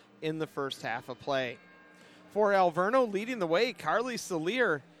fouls in the first half of play. For Alverno, leading the way, Carly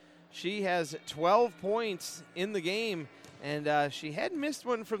Salier. She has 12 points in the game, and she had missed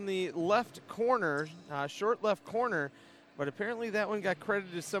one from the left corner, short left corner, but apparently that one got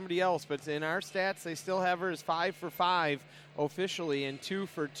credited to somebody else. But in our stats, they still have her as 5 for 5 officially and 2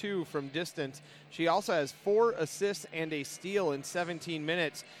 for 2 from distance. She also has 4 assists and a steal in 17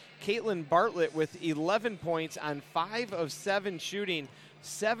 minutes. Caitlin Bartlett with 11 points on 5 of 7 shooting.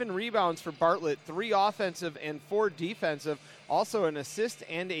 7 rebounds for Bartlett, 3 offensive and 4 defensive. Also an assist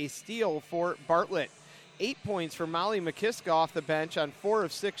and a steal for Bartlett. 8 points for Molly McKiska off the bench on 4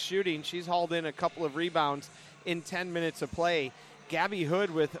 of 6 shooting. She's hauled in a couple of rebounds in 10 minutes of play. Gabby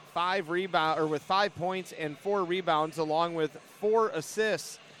Hood with 5 points and 4 rebounds, along with 4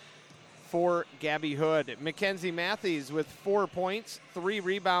 assists for Gabby Hood. Mackenzie Matthews with 4 points, 3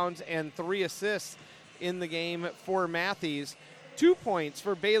 rebounds, and 3 assists in the game for Matthews. 2 points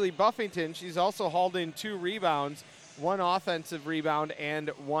for Bailey Buffington. She's also hauled in 2 rebounds, 1 offensive rebound and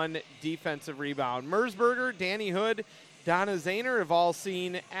 1 defensive rebound. Mersberger, Danny Hood, Donna Zahner have all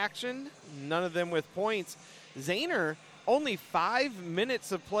seen action, none of them with points. Zahner, only 5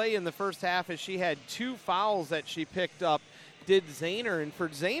 minutes of play in the first half as she had 2 fouls that she picked up, did Zahner. And for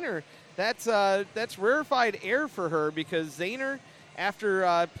Zahner, that's rarefied air for her, because Zahner,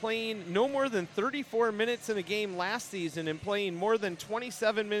 after playing no more than 34 minutes in a game last season and playing more than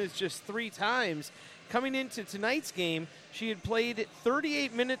 27 minutes just 3 times, coming into tonight's game, she had played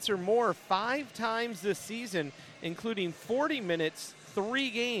 38 minutes or more 5 times this season, including 40 minutes, 3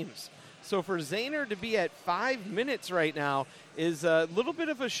 games. So for Zahner to be at 5 minutes right now is a little bit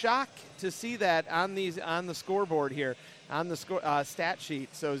of a shock to see that on the scoreboard here, on the stat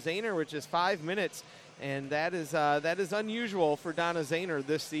sheet. So Zahner with just 5 minutes, and that is unusual for Donna Zahner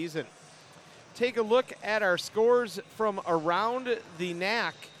this season. Take a look at our scores from around the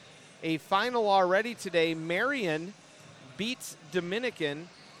NAC. A final already today. Marion beats Dominican.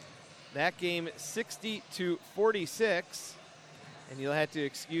 That game 60-46. And you'll have to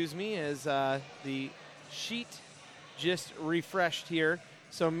excuse me as the sheet just refreshed here.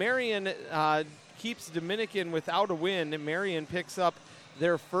 So Marion keeps Dominican without a win. Marion picks up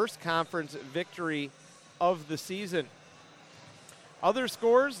their first conference victory of the season. Other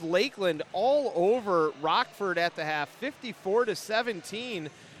scores, Lakeland all over Rockford at the half, 54-17.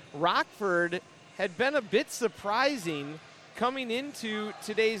 Rockford had been a bit surprising coming into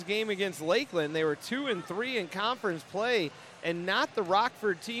today's game against Lakeland. They were 2-3 in conference play, and not the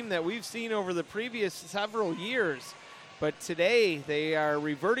Rockford team that we've seen over the previous several years. But today they are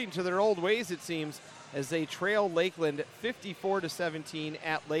reverting to their old ways, it seems, as they trail Lakeland 54-17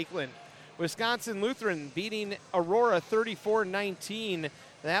 at Lakeland. Wisconsin Lutheran beating Aurora 34-19.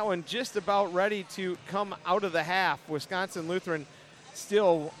 That one just about ready to come out of the half. Wisconsin Lutheran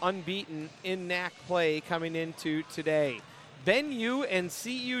still unbeaten in NAC play coming into today. Ben U and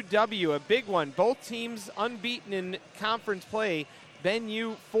CUW, a big one. Both teams unbeaten in conference play. Ben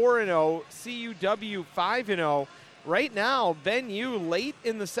U 4-0, CUW 5-0. Right now, Ben U late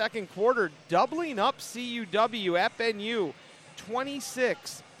in the second quarter, doubling up CUW at Ben U,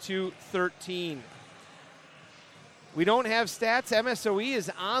 26-13. We don't have stats. MSOE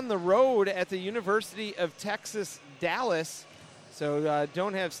is on the road at the University of Texas, Dallas. So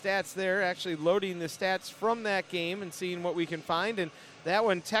don't have stats there. Actually loading the stats from that game and seeing what we can find. And that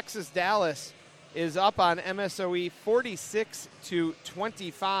one, Texas-Dallas, is up on MSOE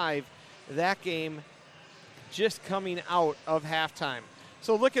 46-25. That game just coming out of halftime.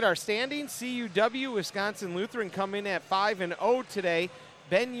 So look at our standings. CUW, Wisconsin Lutheran come in at 5-0 today.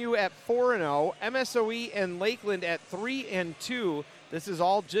 Ben U at 4-0. MSOE and Lakeland at 3-2. This is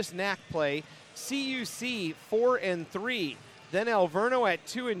all just NAC play. CUC 4-3. Then Alverno at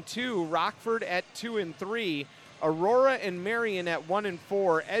 2-2. Rockford at 2-3. Aurora and Marion at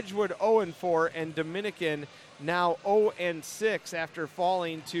 1-4. Edgewood 0-4. And Dominican now 0-6 after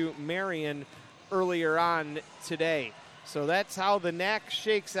falling to Marion earlier on today. So that's how the NAC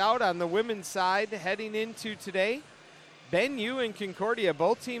shakes out on the women's side heading into today. Ben U and Concordia,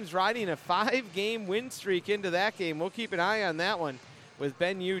 both teams riding a 5-game win streak into that game. We'll keep an eye on that one with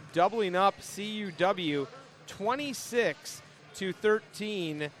Ben U doubling up CUW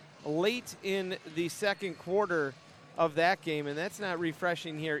 26-13 late in the second quarter of that game. And that's not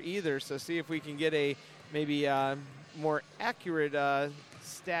refreshing here either. So see if we can get a maybe more accurate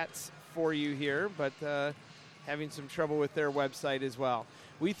stats for you here, but having some trouble with their website as well.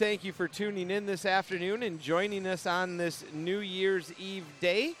 We thank you for tuning in this afternoon and joining us on this New Year's Eve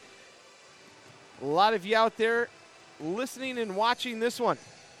day. A lot of you out there listening and watching this one,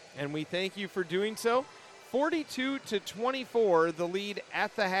 and we thank you for doing so. 42-24, the lead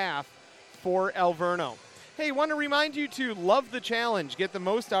at the half for Alverno. Hey, want to remind you to love the challenge. Get the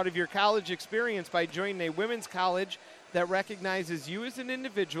most out of your college experience by joining a women's college that recognizes you as an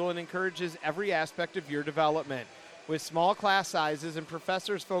individual and encourages every aspect of your development. With small class sizes and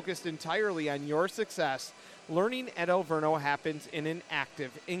professors focused entirely on your success, learning at Alverno happens in an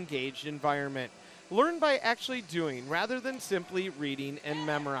active, engaged environment. Learn by actually doing rather than simply reading and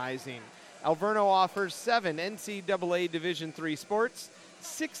memorizing. Alverno offers 7 NCAA Division III sports,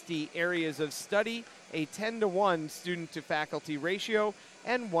 60 areas of study, a 10-to-1 student-to-faculty ratio,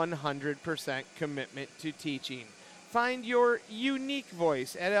 and 100% commitment to teaching. Find your unique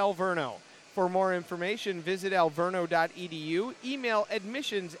voice at Alverno. For more information, visit alverno.edu, email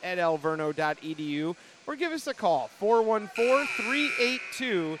admissions@alverno.edu, or give us a call,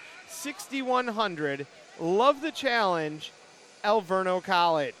 414-382-6100. Love the challenge, Alverno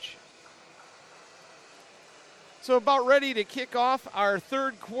College. So about ready to kick off our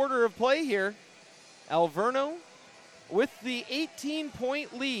third quarter of play here. Alverno with the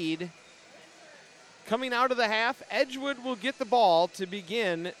 18-point lead. Coming out of the half, Edgewood will get the ball to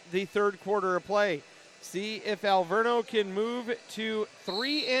begin the third quarter of play. See if Alverno can move to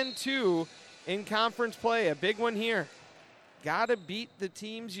 3-2 in conference play. A big one here. Got to beat the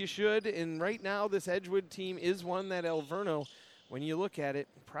teams you should, and right now this Edgewood team is one that Alverno, when you look at it,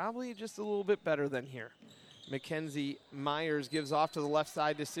 probably just a little bit better than here. Mackenzie Myers gives off to the left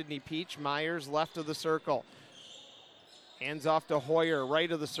side to Sydney Peach. Myers left of the circle. Hands off to Hoyer,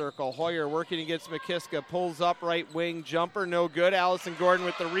 right of the circle. Hoyer working against McKiska, pulls up right wing, jumper no good. Allison Gordon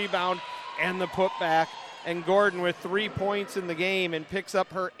with the rebound and the putback. And Gordon with 3 points in the game and picks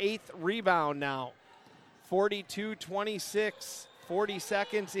up her 8th rebound now. 42-26, 40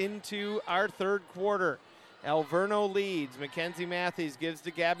 seconds into our third quarter. Alverno leads. Mackenzie Matthews gives to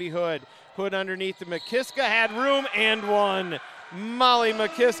Gabby Hood. Hood underneath to McKiska, had room and one. Molly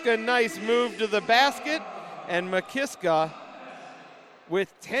McKiska, nice move to the basket. And McKiska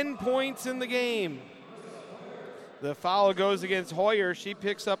with 10 points in the game. The foul goes against Hoyer. She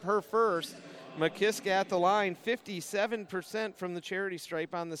picks up her first. McKiska at the line, 57% from the charity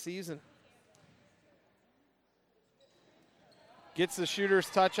stripe on the season. Gets the shooter's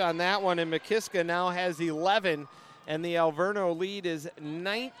touch on that one, and McKiska now has 11, and the Alverno lead is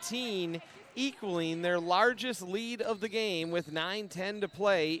 19 equaling their largest lead of the game with 9:10 to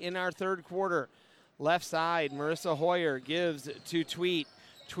play in our third quarter. Left side, Marissa Hoyer gives to Tweet.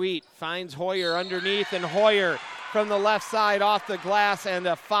 Tweet finds Hoyer underneath, and Hoyer from the left side off the glass, and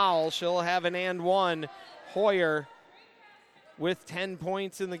a foul. She'll have an and one. Hoyer with 10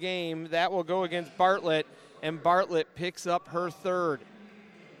 points in the game. That will go against Bartlett, and Bartlett picks up her third.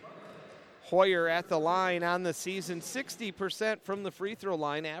 Hoyer at the line on the season, 60% from the free throw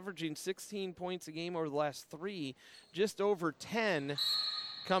line, averaging 16 points a game over the last 3, just over 10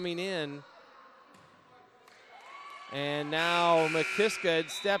 coming in. And now McKiska had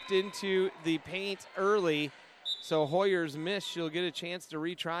stepped into the paint early, so Hoyer's missed. She'll get a chance to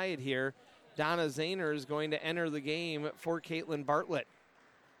retry it here. Donna Zahner is going to enter the game for Caitlin Bartlett.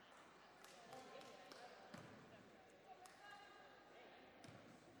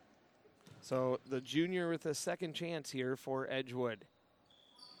 So the junior with a second chance here for Edgewood.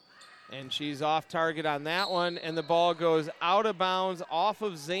 And she's off target on that one, and the ball goes out of bounds off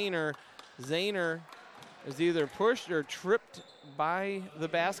of Zahner. Zahner is either pushed or tripped by the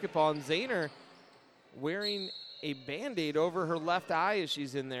basketball, and Zahner wearing a Band-Aid over her left eye as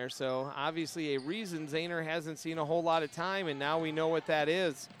she's in there. So obviously a reason Zahner hasn't seen a whole lot of time, and now we know what that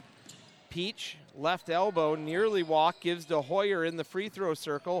is. Peach, left elbow, nearly walk, gives to Hoyer in the free throw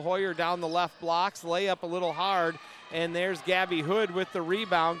circle. Hoyer down the left blocks, layup a little hard, and there's Gabby Hood with the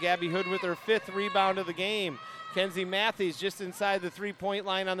rebound. Gabby Hood with her 5th rebound of the game. Kenzie Matthews just inside the three-point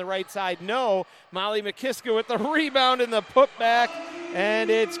line on the right side. No. Molly McKiska with the rebound and the putback, and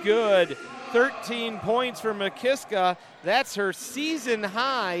it's good. 13 points for McKiska. That's her season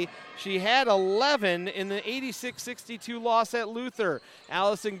high. She had 11 in the 86-62 loss at Luther.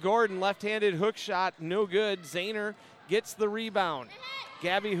 Allison Gordon, left-handed hook shot, no good. Zahner gets the rebound.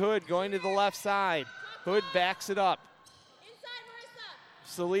 Gabby Hood going to the left side. Hood backs it up.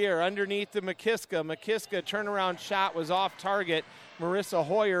 Salier underneath to McKiska. McKiska turnaround shot was off target. Marissa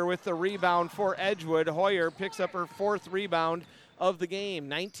Hoyer with the rebound for Edgewood. Hoyer picks up her 4th rebound of the game.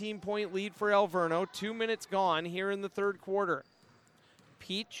 19-point lead for Alverno. 2 minutes gone here in the third quarter.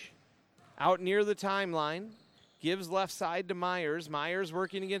 Peach out near the timeline. Gives left side to Myers. Myers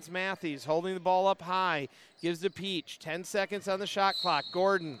working against Matthews. Holding the ball up high. Gives to Peach. 10 seconds on the shot clock.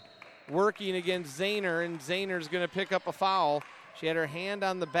 Gordon working against Zahner, and Zahner's going to pick up a foul. She had her hand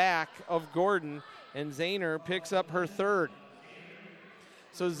on the back of Gordon, and Zahner picks up her 3rd.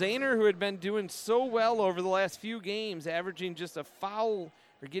 So Zahner, who had been doing so well over the last few games, averaging just a foul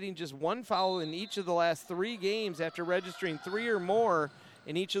or getting just 1 foul in each of the last 3 games after registering 3 or more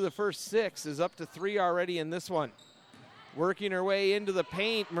in each of the first 6, is up to 3 already in this one. Working her way into the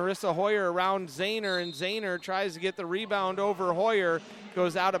paint, Marissa Hoyer around Zahner, and Zahner tries to get the rebound over Hoyer,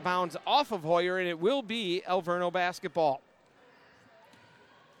 goes out of bounds off of Hoyer, and it will be Alverno basketball.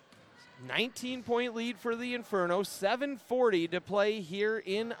 19-point lead for the Inferno, 7:40 to play here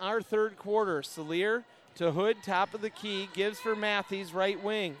in our third quarter. Salier to Hood, top of the key, gives for Matthews, right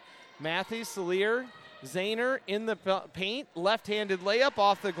wing. Matthews, Salier, Zahner in the paint, left-handed layup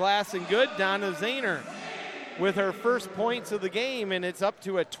off the glass and good. Donna Zahner with her first points of the game, and it's up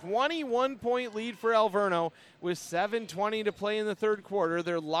to a 21-point lead for Alverno with 7:20 to play in the third quarter,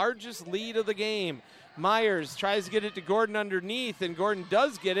 their largest lead of the game. Myers tries to get it to Gordon underneath, and Gordon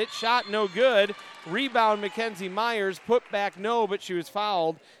does get it. Shot no good. Rebound Mackenzie Myers. Put back no, but she was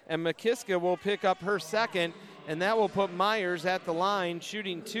fouled. And McKiska will pick up her 2nd, and that will put Myers at the line,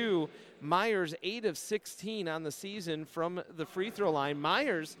 shooting 2. Myers 8 of 16 on the season from the free throw line.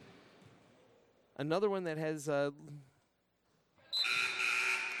 Myers, another one that has a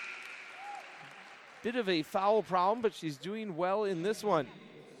bit of a foul problem, but she's doing well in this one.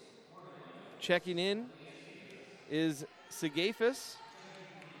 Checking in is Segafis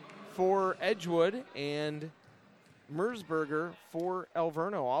for Edgewood and Mersberger for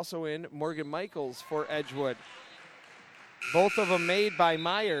Alverno. Also in Morgan Michaels for Edgewood. Both of them made by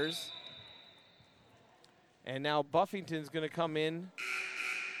Myers. And now Buffington's going to come in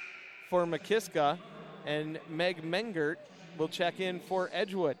for McKiska, and Meg Mengert will check in for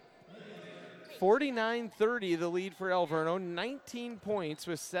Edgewood. 49-30 the lead for Alverno, 19 points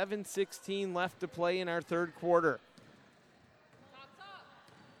with 7:16 left to play in our third quarter.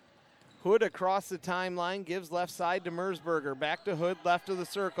 Hood across the timeline, gives left side to Mersberger. Back to Hood, left of the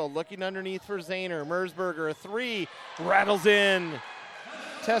circle, looking underneath for Zahner. Mersberger, a 3, rattles in.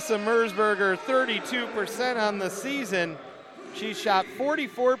 Tessa Mersberger, 32% on the season. She shot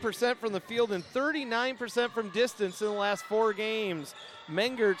 44% from the field and 39% from distance in the last 4 games.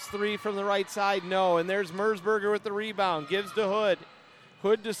 Mengert's 3 from the right side, no. And there's Mersberger with the rebound. Gives to Hood.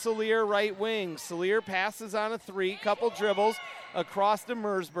 Hood to Salier, right wing. Salier passes on a three, couple dribbles across to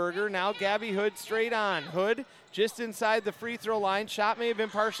Merzberger. Now Gabby Hood straight on. Hood just inside the free throw line. Shot may have been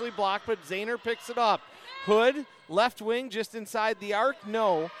partially blocked, but Zahner picks it up. Hood, left wing, just inside the arc.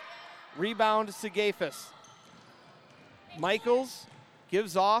 No. Rebound Sagafis. Michaels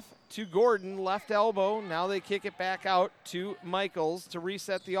gives off to Gordon, left elbow. Now they kick it back out to Michaels to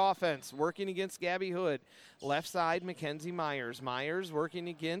reset the offense. Working against Gabby Hood. Left side, Mackenzie Myers. Myers working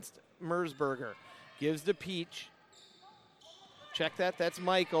against Merzberger. Gives to Peach. Check that. That's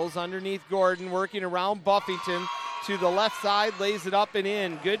Michaels underneath Gordon, working around Buffington to the left side, lays it up and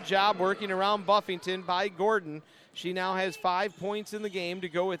in. Good job working around Buffington by Gordon. She now has 5 points in the game to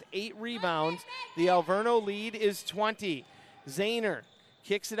go with 8 rebounds. The Alverno lead is 20. Zahner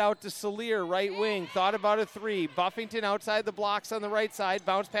kicks it out to Salier, right wing. Thought about a three. Buffington outside the blocks on the right side.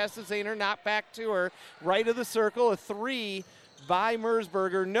 Bounce pass to Zahner, not back to her. Right of the circle, a three by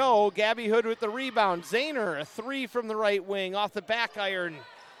Merzberger. No, Gabby Hood with the rebound. Zahner, a three from the right wing off the back iron.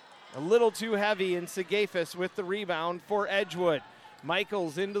 A little too heavy, and Sagafis with the rebound for Edgewood.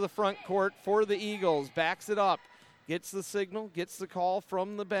 Michaels into the front court for the Eagles. Backs it up. Gets the signal, gets the call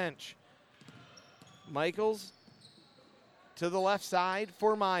from the bench. Michaels to the left side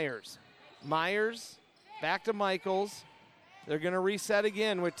for Myers. Myers back to Michaels. They're going to reset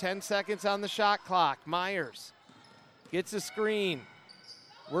again with 10 seconds on the shot clock. Myers gets a screen.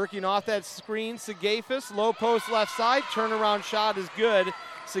 Working off that screen, Sagafis, low post left side. Turnaround shot is good.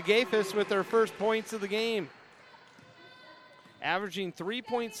 Sagafis with her first points of the game. Averaging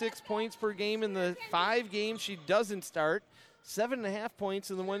 3.6 points per game in the 5 games she doesn't start. 7.5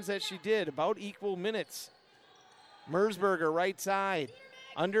 points in the ones that she did. About equal minutes. Merzberger, right side.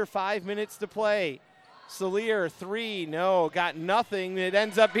 Under 5 minutes to play. Salier, three. No, got nothing. It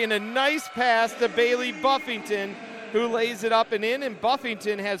ends up being a nice pass to Bailey Buffington, who lays it up and in. And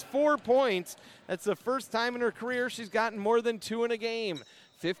Buffington has 4 points. That's the first time in her career she's gotten more than 2 in a game.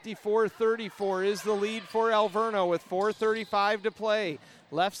 54-34 is the lead for Alverno with 4:35 to play.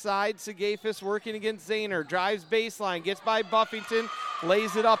 Left side, Sagafis working against Zahner. Drives baseline, gets by Buffington,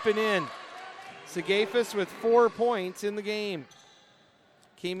 lays it up and in. Sagafis with 4 points in the game.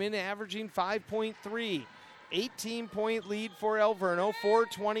 Came in averaging 5.3. 18-point lead for Alverno,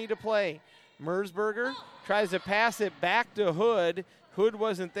 4:20 to play. Merzberger tries to pass it back to Hood. Hood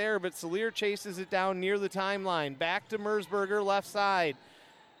wasn't there, but Salier chases it down near the timeline. Back to Merzberger, left side.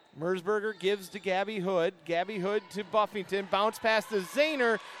 Merzberger gives to Gabby Hood. Gabby Hood to Buffington. Bounce pass to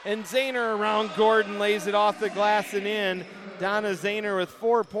Zahner, and Zahner around Gordon lays it off the glass and in. Donna Zahner with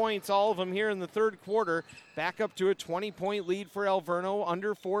 4 points, all of them here in the third quarter. Back up to a 20-point lead for Alverno.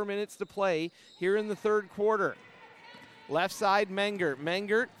 Under 4 minutes to play here in the third quarter. Left side, Mengert.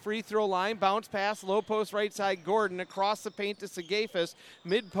 Mengert, free throw line, bounce pass, low post right side, Gordon. Across the paint to Sagafis.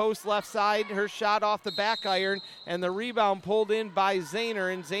 Mid-post left side, her shot off the back iron, and the rebound pulled in by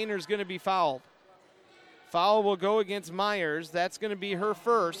Zahner, and Zahner's going to be fouled. Foul will go against Myers. That's going to be her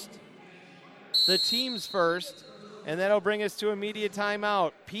first, the team's first, and that'll bring us to immediate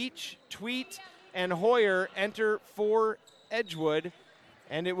timeout. Peach, Tweet, and Hoyer enter for Edgewood.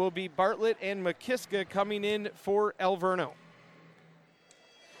 And it will be Bartlett and McKiska coming in for Alverno.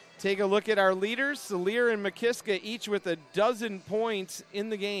 Take a look at our leaders. Salier and McKiska each with 12 points in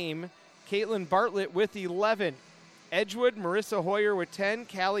the game. Caitlin Bartlett with 11. Edgewood, Marissa Hoyer with 10.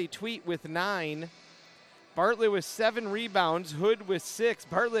 Callie Tweet with 9. Bartlett with 7 rebounds. Hood with 6.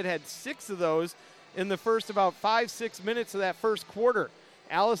 Bartlett had 6 of those in the first about 5-6 minutes of that first quarter.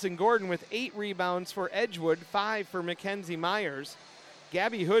 Allison Gordon with 8 rebounds for Edgewood, 5 for Mackenzie Myers.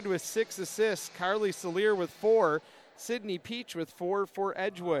 Gabby Hood with 6 assists. Carly Salier with 4. Sydney Peach with 4 for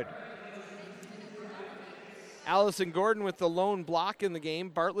Edgewood. Allison Gordon with the lone block in the game.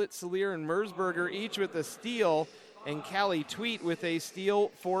 Bartlett, Salier, and Merzberger each with a steal. And Callie Tweet with a steal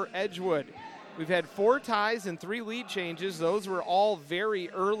for Edgewood. We've had 4 ties and 3 lead changes. Those were all very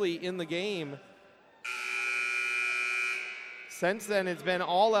early in the game. Since then, it's been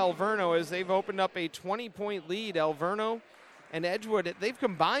all Alverno as they've opened up a 20-point lead. Alverno and Edgewood, they've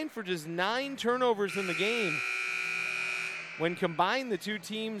combined for just 9 turnovers in the game. When combined, the two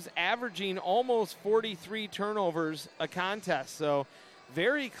teams averaging almost 43 turnovers a contest. So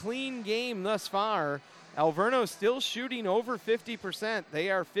very clean game thus far. Alverno still shooting over 50%.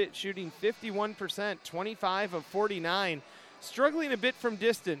 They are shooting 51%, 25 of 49. Struggling a bit from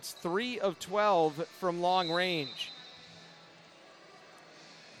distance, 3 of 12 from long range.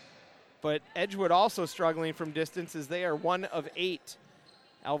 But Edgewood also struggling from distance as they are 1 of 8.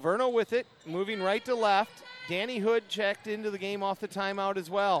 Alverno with it, moving right to left. Danny Hood checked into the game off the timeout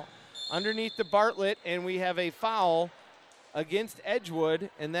as well. Underneath the Bartlett, and we have a foul against Edgewood,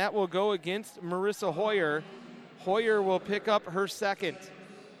 and that will go against Marissa Hoyer. Hoyer will pick up her second.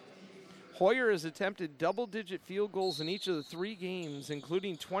 Hoyer has attempted double-digit field goals in each of the 3 games,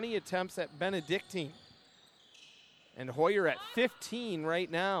 including 20 attempts at Benedictine. And Hoyer at 15 right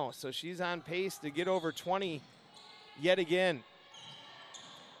now, so she's on pace to get over 20 yet again.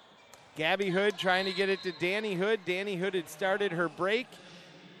 Gabby Hood trying to get it to Danny Hood. Danny Hood had started her break,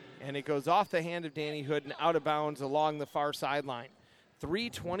 and it goes off the hand of Danny Hood and out of bounds along the far sideline.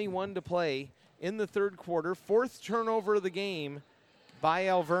 3:21 to play in the third quarter. 4th turnover of the game by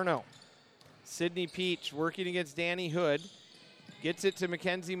Alverno. Sydney Peach working against Danny Hood. Gets it to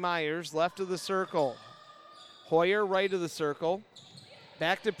Mackenzie Myers, left of the circle. Hoyer, right of the circle.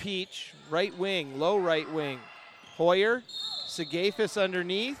 Back to Peach, right wing, low right wing. Hoyer, Segafis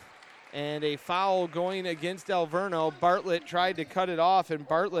underneath, and a foul going against Alverno. Bartlett tried to cut it off, and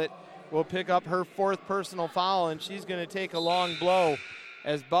Bartlett will pick up her 4th personal foul, and she's going to take a long blow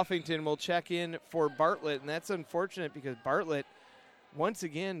as Buffington will check in for Bartlett. And that's unfortunate because Bartlett, once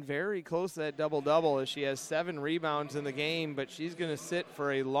again, very close to that double-double as she has 7 rebounds in the game, but she's going to sit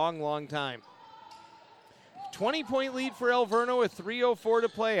for a long, long time. 20-point lead for Alverno with 3:04 to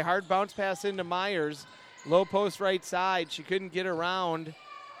play. Hard bounce pass into Myers. Low post right side. She couldn't get around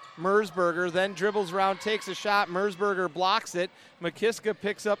Mersberger, then dribbles around, takes a shot. Mersberger blocks it. McKiska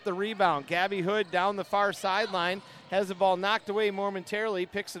picks up the rebound. Gabby Hood down the far sideline. Has the ball knocked away momentarily.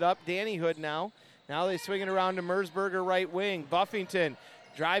 Picks it up. Danny Hood now. Now they swing it around to Mersberger right wing. Buffington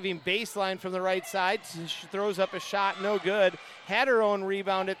driving baseline from the right side. She throws up a shot, no good. Had her own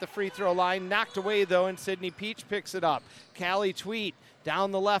rebound at the free throw line. Knocked away, though, and Sydney Peach picks it up. Callie Tweet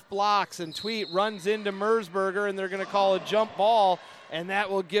down the left blocks, and Tweet runs into Mersberger, and they're going to call a jump ball, and that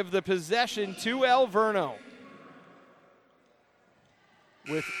will give the possession to Alverno.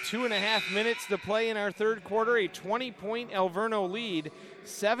 With 2.5 minutes to play in our third quarter, a 20-point Alverno lead.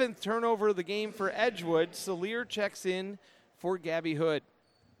 7th turnover of the game for Edgewood. Salier checks in for Gabby Hood.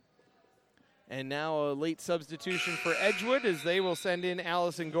 And now a late substitution for Edgewood as they will send in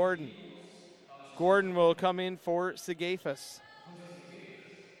Allison Gordon. Gordon will come in for Segafis.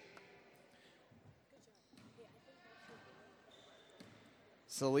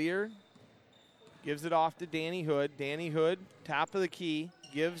 Salier gives it off to Danny Hood. Danny Hood, top of the key,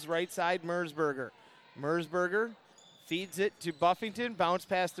 gives right side Mersberger. Mersberger feeds it to Buffington. Bounce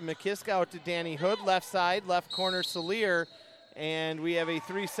pass to McKiska, out to Danny Hood. Left side, left corner Salier. And we have a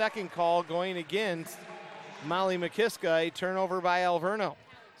 3-second call going against Molly McKiska, a turnover by Alverno.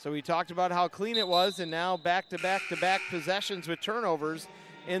 So we talked about how clean it was, and now back-to-back-to-back possessions with turnovers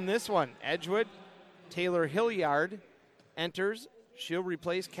in this one. Edgewood, Taylor Hilliard enters. She'll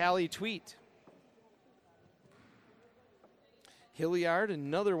replace Callie Tweet. Hilliard,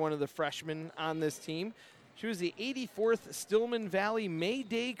 another one of the freshmen on this team. She was the 84th Stillman Valley May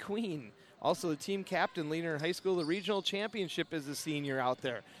Day Queen. Also the team captain, leader in high school, the regional championship as a senior out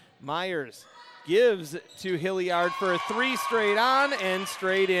there. Myers gives to Hilliard for a 3 straight on and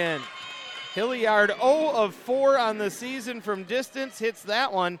straight in. Hilliard 0 of 4 on the season from distance, hits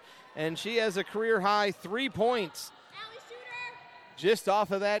that one, and she has a career high 3 points. Just off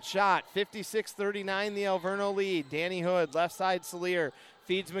of that shot, 56-39 the Alverno lead. Danny Hood, left side Salier,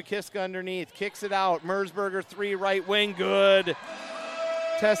 feeds McKiska underneath, kicks it out. Mersberger 3 right wing, good.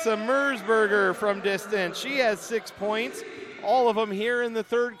 Tessa Mersberger from distance. She has 6 points, all of them here in the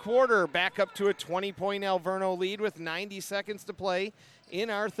third quarter. Back up to a 20-point Alverno lead with 90 seconds to play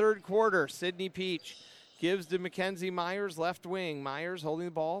in our third quarter. Sydney Peach gives to Mackenzie Myers, left wing. Myers holding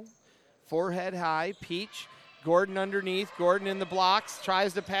the ball, forehead high. Peach, Gordon underneath. Gordon in the blocks,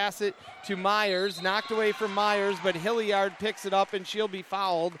 tries to pass it to Myers. Knocked away from Myers, but Hilliard picks it up, and she'll be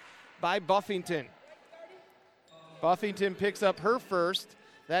fouled by Buffington. Buffington picks up her first.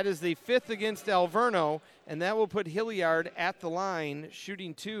 That is the 5th against Alverno, and that will put Hilliard at the line,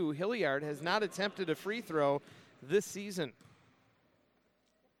 shooting 2. Hilliard has not attempted a free throw this season.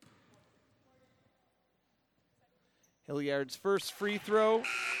 Hilliard's first free throw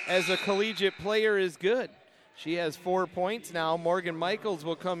as a collegiate player is good. She has 4 points now. Morgan Michaels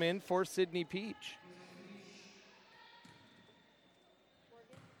will come in for Sydney Peach.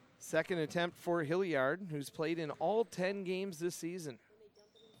 Second attempt for Hilliard, who's played in all 10 games this season.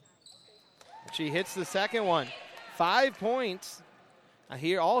 She hits the second one. 5 points.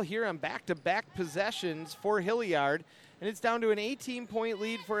 All here on back-to-back possessions for Hilliard. And it's down to an 18-point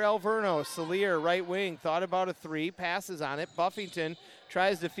lead for Alverno. Salier, right wing, thought about a 3, passes on it. Buffington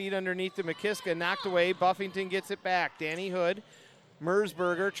tries to feed underneath to McKiska, knocked away. Buffington gets it back. Danny Hood,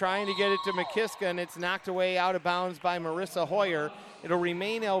 Mersberger trying to get it to McKiska, and it's knocked away out of bounds by Marissa Hoyer. It'll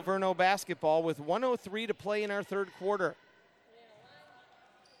remain Alverno basketball with 1:03 to play in our third quarter.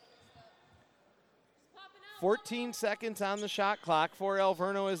 14 seconds on the shot clock for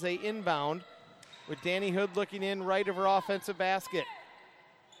Alverno as they inbound, with Danny Hood looking in right of her offensive basket.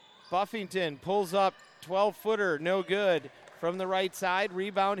 Buffington pulls up, 12-footer, no good. From the right side,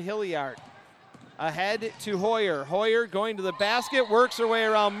 rebound Hilliard. Ahead to Hoyer. Hoyer going to the basket, works her way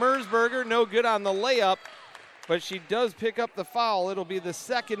around Mersberger, no good on the layup, but she does pick up the foul. It'll be the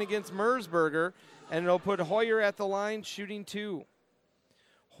second against Mersberger, and it'll put Hoyer at the line shooting 2.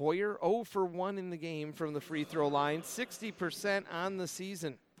 Hoyer 0 for 1 in the game from the free throw line, 60% on the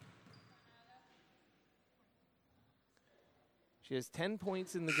season. She has 10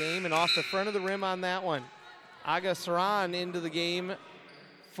 points in the game, and off the front of the rim on that one. Aga Saran into the game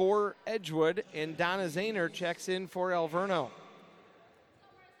for Edgewood, and Donna Zahner checks in for Alverno.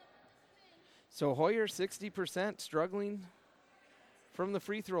 So Hoyer 60%, struggling from the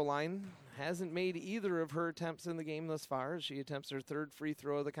free throw line. Hasn't made either of her attempts in the game thus far as she attempts her third free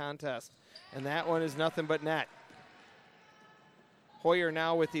throw of the contest. And that one is nothing but net. Hoyer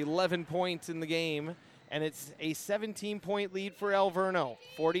now with 11 points in the game, and it's a 17-point lead for Alverno.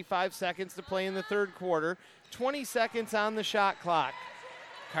 45 seconds to play in the third quarter. 20 seconds on the shot clock.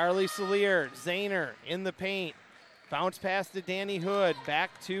 Carly Salier, Zahner in the paint. Bounce pass to Danny Hood,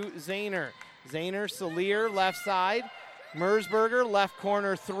 back to Zahner. Zahner, Salier, left side. Mersberger, left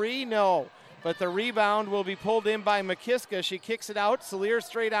corner 3, no. But the rebound will be pulled in by McKiska. She kicks it out. Salier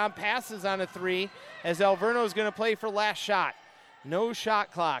straight on, passes on a 3 as Alverno's going to play for last shot. No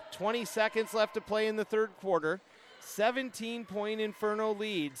shot clock. 20 seconds left to play in the third quarter. 17-point Inferno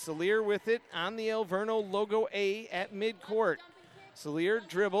lead. Salier with it on the Alverno logo A at midcourt. Salier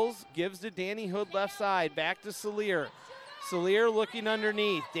dribbles, gives to Danny Hood left side. Back to Salier. Salier looking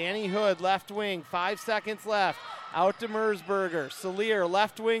underneath. Danny Hood left wing. 5 seconds left. Out to Mersberger. Salier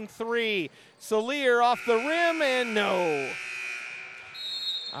left wing 3. Salier off the rim and no.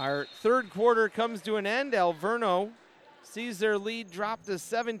 Our third quarter comes to an end. Alverno sees their lead drop to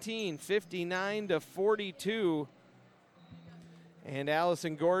 17, 59-42. And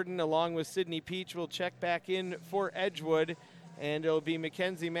Allison Gordon, along with Sydney Peach, will check back in for Edgewood. And it'll be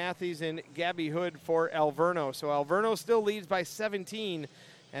Mackenzie Matthews and Gabby Hood for Alverno. So Alverno still leads by 17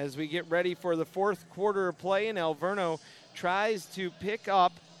 as we get ready for the fourth quarter of play. And Alverno tries to pick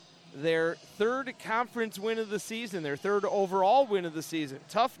up their third conference win of the season, their third overall win of the season.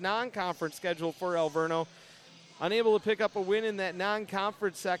 Tough non-conference schedule for Alverno. Unable to pick up a win in that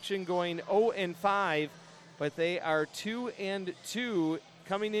non-conference section, going 0-5, but they are 2-2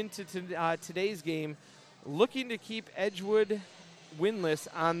 coming into today's game, looking to keep Edgewood winless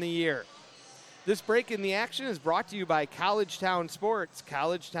on the year. This break in the action is brought to you by College Town Sports.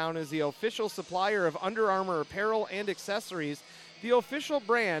 College Town is the official supplier of Under Armour apparel and accessories, the official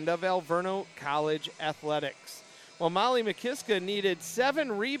brand of Alverno College Athletics. Well, Molly McKiska needed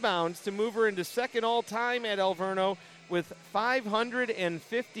 7 rebounds to move her into second all-time at Alverno with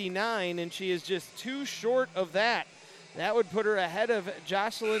 559, and she is just 2 short of that. That would put her ahead of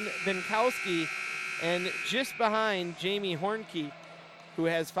Jocelyn Binkowski and just behind Jamie Hornke, who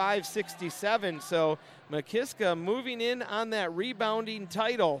has 567. So McKiska moving in on that rebounding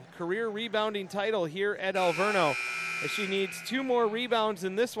title, career rebounding title here at Alverno, as she needs 2 more rebounds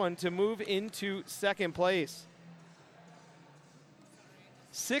in this one to move into second place.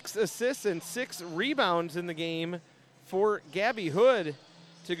 6 assists and 6 rebounds in the game for Gabby Hood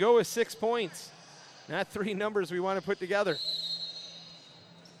to go with 6 points. Not 3 numbers we want to put together.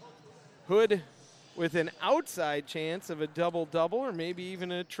 Hood with an outside chance of a double-double or maybe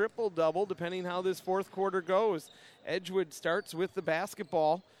even a triple-double, depending how this fourth quarter goes. Edgewood starts with the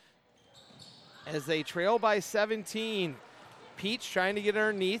basketball as they trail by 17. Peach trying to get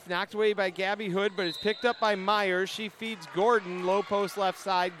underneath, knocked away by Gabby Hood, but is picked up by Myers. She feeds Gordon, low post left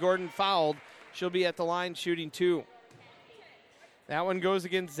side. Gordon fouled. She'll be at the line shooting 2. That one goes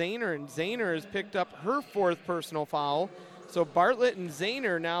against Zahner, and Zahner has picked up her 4th personal foul. So Bartlett and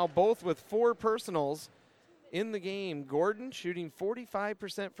Zahner now both with 4 personals in the game. Gordon shooting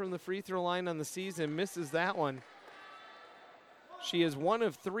 45% from the free throw line on the season, misses that one. She is 1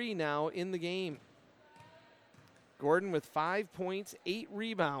 of 3 now in the game. Gordon with 5 points, 8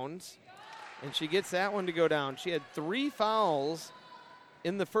 rebounds, and she gets that one to go down. She had 3 fouls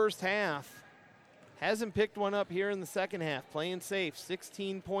in the first half. Hasn't picked one up here in the second half. Playing safe,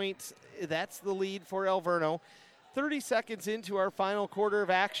 16 points. That's the lead for Alverno. 30 seconds into our final quarter of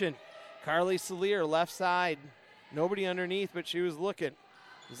action. Carly Salier, left side. Nobody underneath, but she was looking.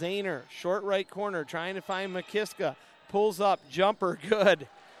 Zahner, short right corner, trying to find McKiska. Pulls up, jumper, good.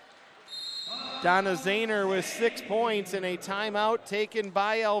 Donna Zahner with 6 points and a timeout taken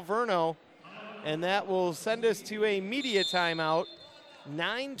by Alverno. And that will send us to a media timeout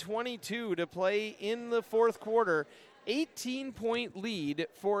 9:22 to play in the fourth quarter. 18-point lead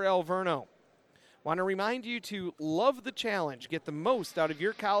for Alverno. Want to remind you to love the challenge. Get the most out of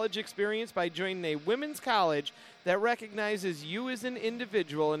your college experience by joining a women's college that recognizes you as an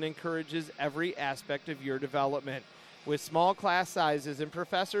individual and encourages every aspect of your development. With small class sizes and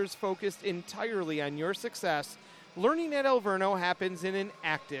professors focused entirely on your success, learning at Alverno happens in an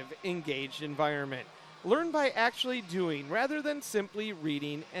active, engaged environment. Learn by actually doing rather than simply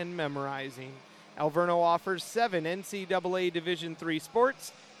reading and memorizing. Alverno offers 7 NCAA Division III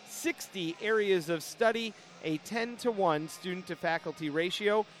sports, 60 areas of study, a 10-to-1 student-to-faculty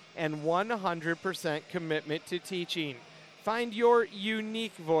ratio, and 100% commitment to teaching. Find your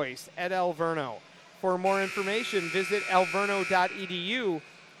unique voice at Alverno. For more information, visit alverno.edu,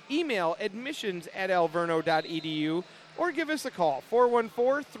 email admissions@alverno.edu, or give us a call,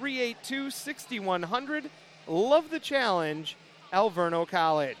 414-382-6100. Love the challenge, Alverno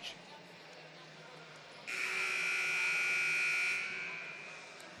College.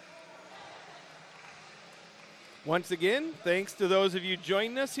 Once again, thanks to those of you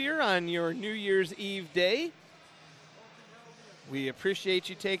joining us here on your New Year's Eve day. We appreciate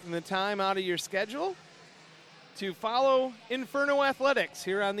you taking the time out of your schedule to follow Inferno Athletics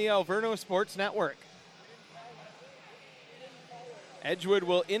here on the Alverno Sports Network. Edgewood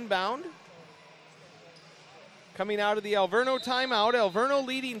will inbound. Coming out of the Alverno timeout, Alverno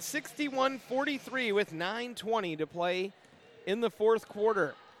leading 61-43 with 9:20 to play in the fourth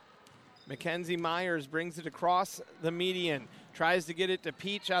quarter. Mackenzie Myers brings it across the median. Tries to get it to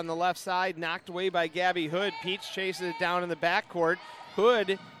Peach on the left side. Knocked away by Gabby Hood. Peach chases it down in the backcourt.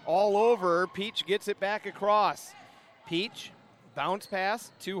 Hood all over. Peach gets it back across. Peach, bounce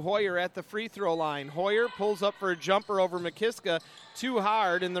pass to Hoyer at the free throw line. Hoyer pulls up for a jumper over McKiska. Too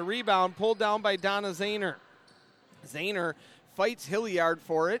hard, and the rebound pulled down by Donna Zahner. Zahner fights Hilliard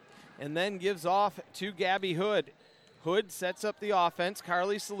for it and then gives off to Gabby Hood. Hood sets up the offense.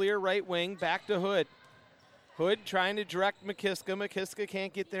 Carly Salier right wing, back to Hood. Hood trying to direct McKiska. McKiska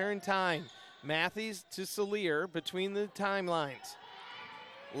can't get there in time. Matthews to Salier between the timelines.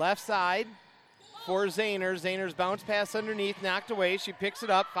 Left side for Zahner. Zahner's bounce pass underneath, knocked away. She picks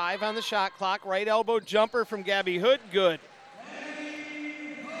it up. 5 on the shot clock. Right elbow jumper from Gabby Hood. Good.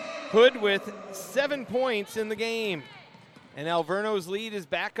 Hood with 7 points in the game. And Alverno's lead is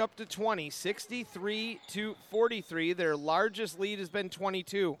back up to 20, 63-43. Their largest lead has been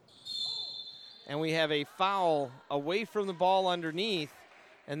 22. And we have a foul away from the ball underneath,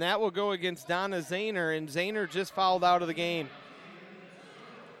 and that will go against Donna Zahner, and Zahner just fouled out of the game.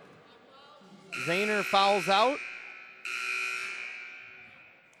 Zahner fouls out,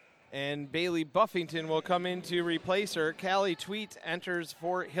 and Bailey Buffington will come in to replace her. Callie Tweet enters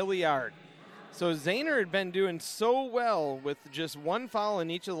for Hilliard. So Zahner had been doing so well with just 1 foul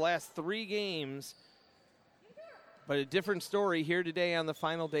in each of the last 3 games, but a different story here today on the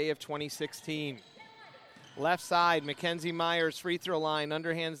final day of 2016. Left side, Mackenzie Myers, free throw line,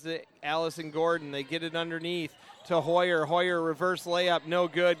 underhands to Allison Gordon. They get it underneath to Hoyer. Hoyer reverse layup, no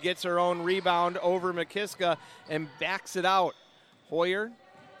good. Gets her own rebound over McKiska and backs it out. Hoyer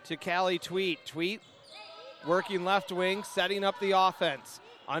to Callie Tweet. Tweet working left wing, setting up the offense.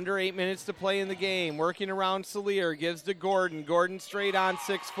 Under 8 minutes to play in the game. Working around Salier. Gives to Gordon. Gordon straight on,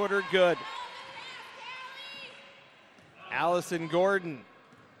 6-footer, good. Allison Gordon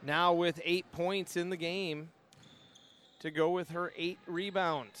now with 8 points in the game to go with her 8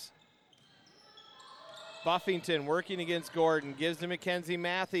 rebounds. Buffington working against Gordon. Gives to Mackenzie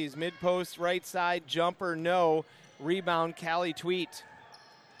Matthews. Mid-post right side jumper, no. Rebound, Callie Tweet.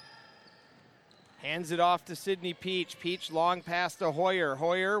 Hands it off to Sydney Peach. Peach long pass to Hoyer.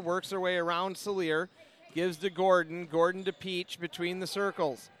 Hoyer works her way around Salier. Gives to Gordon. Gordon to Peach between the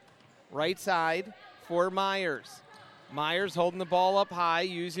circles. Right side for Myers. Myers holding the ball up high,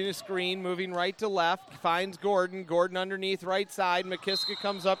 using a screen, moving right to left. Finds Gordon. Gordon underneath right side. McKiska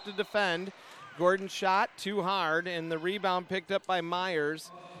comes up to defend. Gordon shot too hard, and the rebound picked up by Myers.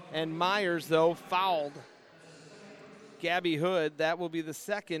 And Myers, though, fouled Gabby Hood. That will be the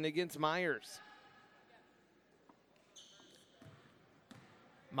second against Myers.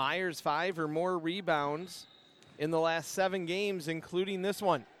 Myers 5 or more rebounds in the last 7 games, including this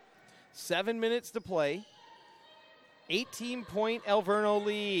one. 7 minutes to play. 18-point Alverno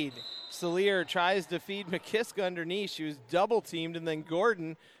lead. Salier tries to feed McKiska underneath. She was double-teamed, and then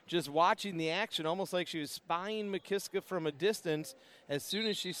Gordon, just watching the action, almost like she was spying McKiska from a distance. As soon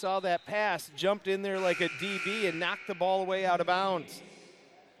as she saw that pass, jumped in there like a DB and knocked the ball away out of bounds.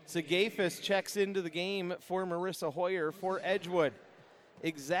 Sagafis checks into the game for Marissa Hoyer for Edgewood.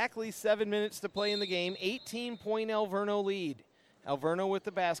 Exactly 7 minutes to play in the game. 18-point Alverno lead. Alverno with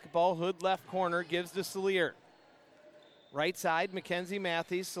the basketball. Hood left corner, gives to Salier. Right side, Mackenzie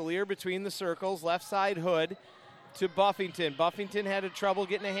Matthews. Salier between the circles. Left side, Hood to Buffington. Buffington had trouble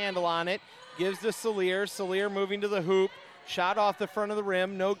getting a handle on it. Gives to Salier. Salier moving to the hoop. Shot off the front of the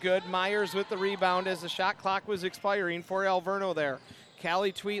rim. No good. Myers with the rebound as the shot clock was expiring for Alverno there.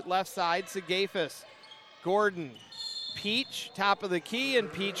 Callie Tweet left side. Sagafis. Gordon. Peach, top of the key,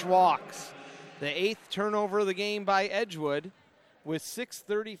 and Peach walks. The 8th turnover of the game by Edgewood. With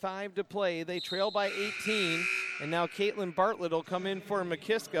 6:35 to play, they trail by 18, and now Caitlin Bartlett will come in for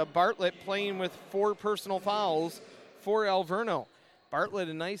McKiska. Bartlett playing with 4 personal fouls for Alverno. Bartlett,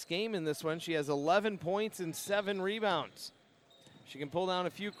 a nice game in this one. She has 11 points and 7 rebounds. She can pull down a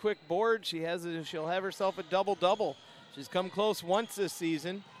few quick boards. She'll have herself a double-double. She's come close once this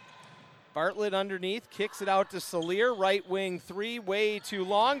season. Bartlett underneath, kicks it out to Salier. Right wing 3, way too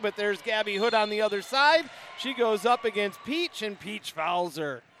long, but there's Gabby Hood on the other side. She goes up against Peach, and Peach fouls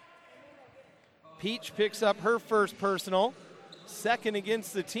her. Peach picks up her first personal, second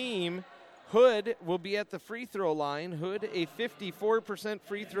against the team. Hood will be at the free throw line. Hood, a 54%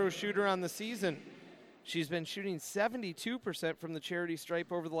 free throw shooter on the season. She's been shooting 72% from the charity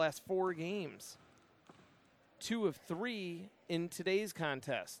stripe over the last 4 games. 2 of 3 in today's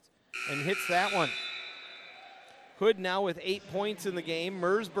contest. And hits that one. Hood now with 8 points in the game.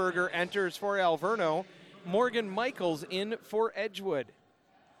 Mersberger enters for Alverno. Morgan Michaels in for Edgewood.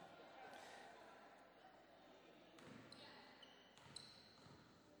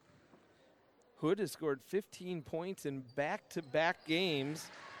 Hood has scored 15 points in back-to-back games.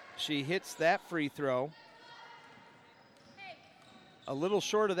 She hits that free throw. A little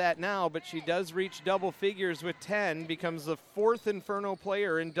short of that now, but she does reach double figures with 10, becomes the 4th Inferno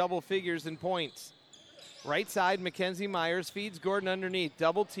player in double figures in points. Right side, Mackenzie Myers feeds Gordon underneath.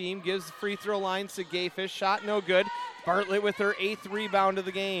 Double team, gives the free throw line to Gayfish. Shot no good. Bartlett with her 8th rebound of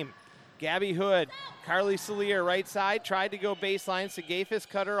the game. Gabby Hood, Carly Salier, right side, tried to go baseline. Sagafis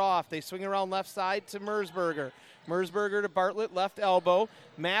cut her off. They swing around left side to Mersberger. Mersberger to Bartlett, left elbow.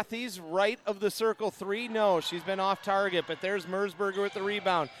 Matthews, right of the circle 3. No, she's been off target, but there's Mersberger with the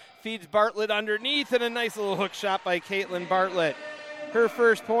rebound. Feeds Bartlett underneath, and a nice little hook shot by Caitlin Bartlett. Her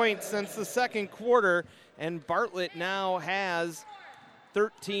first point since the second quarter, and Bartlett now has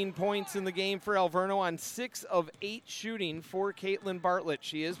 13 points in the game for Alverno on 6 of 8 shooting for Caitlin Bartlett.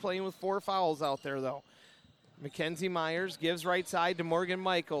 She is playing with 4 fouls out there, though. Mackenzie Myers gives right side to Morgan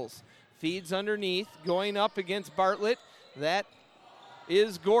Michaels. Feeds underneath, going up against Bartlett. That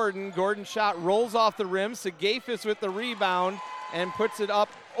is Gordon. Gordon's shot rolls off the rim. Sagafis with the rebound and puts it up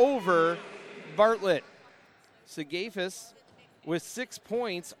over Bartlett. Sagafis with 6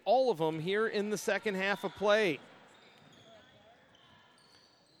 points, all of them here in the second half of play.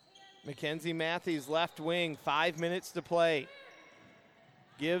 Mackenzie Matthews, left wing, 5 minutes to play.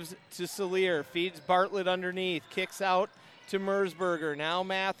 Gives to Salier, feeds Bartlett underneath, kicks out to Mersberger. Now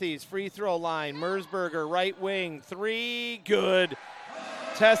Matthews, free throw line. Mersberger, right wing, 3, good.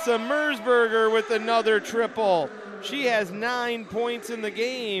 Tessa Mersberger with another triple. She has 9 points in the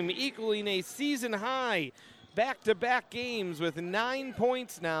game, equaling a season high. Back-to-back games with 9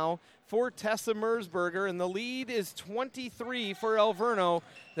 points now for Tessa Mersberger, and the lead is 23 for Alverno,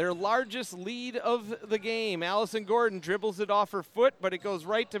 their largest lead of the game. Allison Gordon dribbles it off her foot, but it goes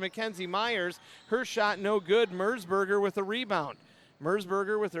right to Mackenzie Myers. Her shot no good. Mersberger with a rebound.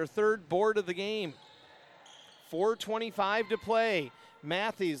 Mersberger with her 3rd board of the game. 4:25 to play.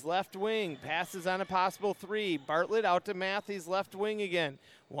 Matthews, left wing, passes on a possible 3. Bartlett out to Matthews, left wing again.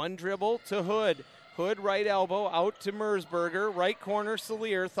 1 dribble to Hood. Hood, right elbow, out to Mersberger. Right corner,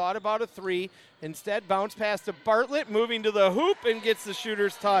 Salier, thought about a 3. Instead, bounce pass to Bartlett, moving to the hoop and gets the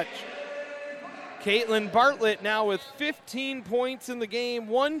shooter's touch. Caitlin Bartlett now with 15 points in the game,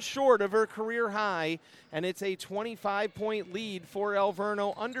 1 short of her career high, and it's a 25-point lead for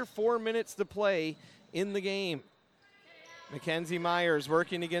Alverno, under 4 minutes to play in the game. Mackenzie Myers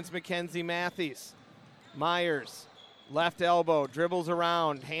working against Mackenzie Matthews. Myers, left elbow, dribbles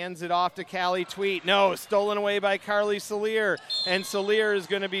around, hands it off to Callie Tweet. No, stolen away by Carly Salier, and Salier is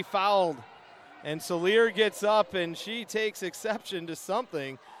going to be fouled. And Salier gets up, and she takes exception to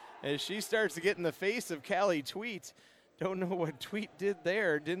something as she starts to get in the face of Callie Tweet. Don't know what Tweet did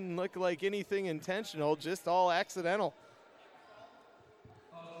there. Didn't look like anything intentional, just all accidental.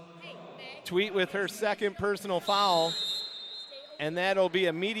 Tweet with her 2nd personal foul. And that'll be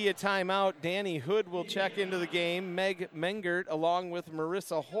a media timeout. Danny Hood will check into the game. Meg Mengert, along with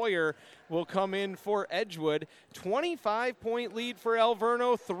Marissa Hoyer, will come in for Edgewood. 25-point lead for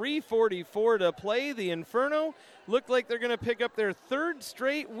Alverno, 3:44 to play. The Inferno look like they're going to pick up their 3rd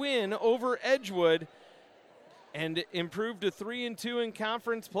straight win over Edgewood. and improved to 3-2 in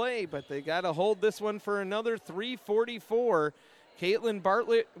conference play, but they got to hold this one for another 3:44. Caitlin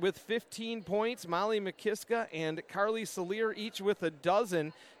Bartlett with 15 points, Molly McKiska and Carly Salier each with a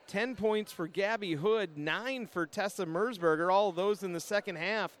dozen. 10 points for Gabby Hood, 9 for Tessa Mersberger, all of those in the second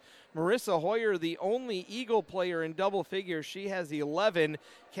half. Marissa Hoyer, the only Eagle player in double figures. She has 11.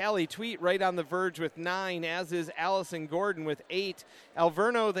 Callie Tweet right on the verge with 9, as is Allison Gordon with 8.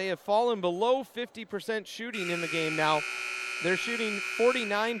 Alverno, they have fallen below 50% shooting in the game now. They're shooting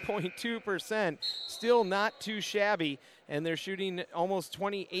 49.2%, still not too shabby, and they're shooting almost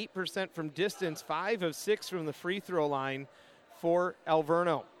 28% from distance, 5 of 6 from the free throw line for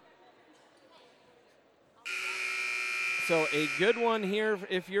Alverno. So a good one here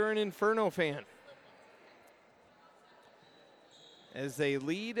if you're an Inferno fan, as they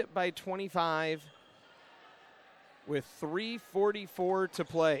lead by 25 with 3:44 to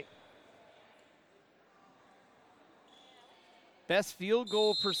play. Best field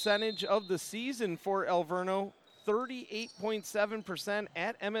goal percentage of the season for Alverno, 38.7%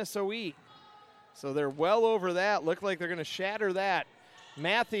 at MSOE. So they're well over that. Look like they're going to shatter that.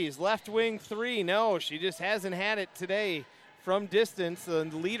 Matthews, left wing 3. No, she just hasn't had it today from distance. The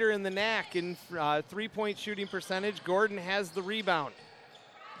leader in the NAC in three-point shooting percentage. Gordon has the rebound.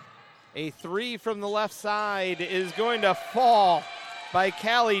 A 3 from the left side is going to fall by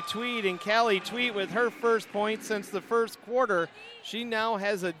Callie Tweed, and Callie Tweed with her first point since the first quarter. She now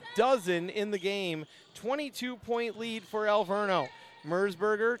has a dozen in the game. 22-point lead for Alverno.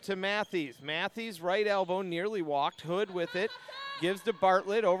 Mersberger to Matthews. Matthews, right elbow, nearly walked. Hood with it. Gives to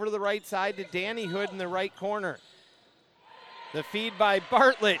Bartlett, over to the right side to Danny Hood in the right corner. The feed by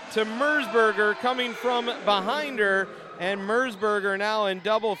Bartlett to Mersberger coming from behind her, and Mersberger now in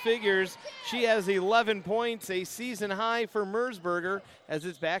double figures. She has 11 points, a season high for Mersberger, as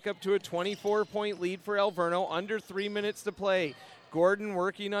it's back up to a 24-point lead for Alverno, under 3 minutes to play. Gordon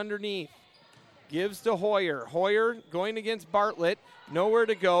working underneath. Gives to Hoyer. Hoyer going against Bartlett. Nowhere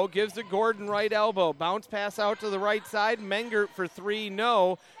to go. Gives to Gordon, right elbow. Bounce pass out to the right side. Mengert for 3.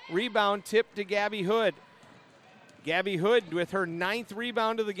 No. Rebound tip to Gabby Hood. Gabby Hood with her 9th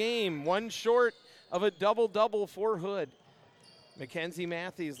rebound of the game. One short of a double-double for Hood. Mackenzie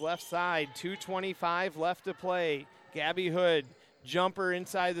Matthews, left side. 2:25 left to play. Gabby Hood. Jumper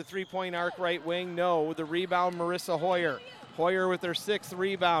inside the three-point arc, right wing. No. The rebound, Marissa Hoyer. Hoyer with her 6th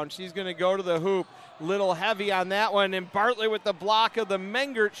rebound. She's going to go to the hoop. Little heavy on that one. And Bartlett with the block of the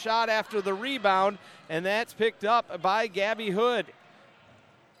Mengert shot after the rebound. And that's picked up by Gabby Hood.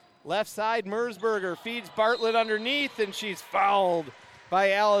 Left side, Mersberger feeds Bartlett underneath, and she's fouled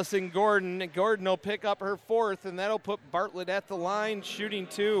by Allison Gordon. Gordon will pick up her 4th, and that'll put Bartlett at the line, shooting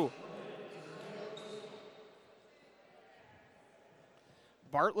 2.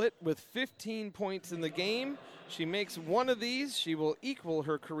 Bartlett with 15 points in the game. She makes one of these, she will equal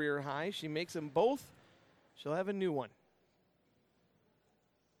her career high. She makes them both, she'll have a new one.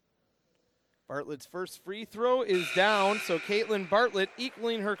 Bartlett's first free throw is down, so Caitlin Bartlett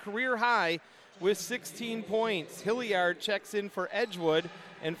equaling her career high with 16 points. Hilliard checks in for Edgewood,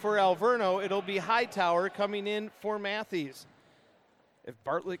 and for Alverno, it'll be Hightower coming in for Matthews. If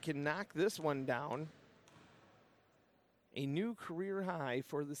Bartlett can knock this one down, a new career high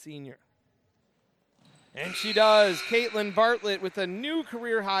for the senior. And she does. Caitlin Bartlett with a new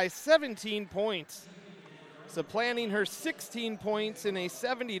career high, 17 points. Supplanting her 16 points in a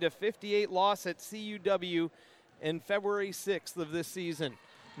 70-58 loss at CUW in February 6th of this season.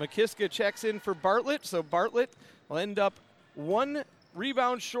 McKiska checks in for Bartlett, so Bartlett will end up 1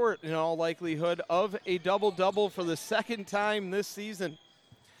 rebound short in all likelihood of a double-double for the second time this season.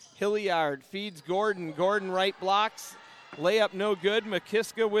 Hilliard feeds Gordon. Gordon right blocks. Layup no good.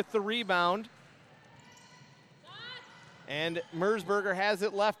 McKiska with the rebound. And Mersberger has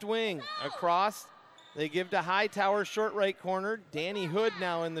it left wing. Across, they give to Hightower, short right corner. Danny Hood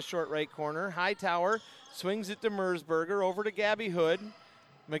now in the short right corner. Hightower swings it to Mersberger, over to Gabby Hood.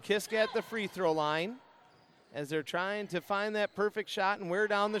 McKiska at the free throw line as they're trying to find that perfect shot and wear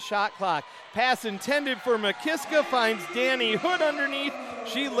down the shot clock. Pass intended for McKiska, finds Danny Hood underneath.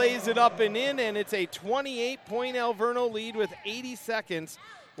 She lays it up and in, and it's a 28-point Alverno lead with 80 seconds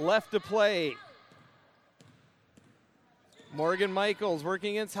left to play. Morgan Michaels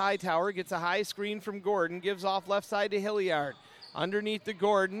working against Hightower, gets a high screen from Gordon, gives off left side to Hilliard. Underneath to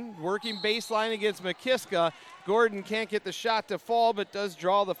Gordon, working baseline against McKiska. Gordon can't get the shot to fall, but does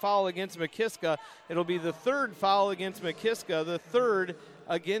draw the foul against McKiska. It'll be the 3rd foul against McKiska, the 3rd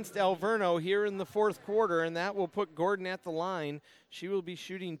against Alverno here in the 4th quarter, and that will put Gordon at the line. She will be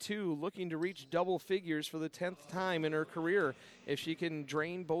shooting 2, looking to reach double figures for the 10th time in her career if she can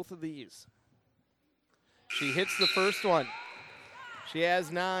drain both of these. She hits the first one. She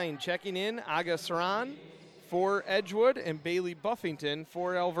has 9. Checking in, Aga Saran for Edgewood and Bailey Buffington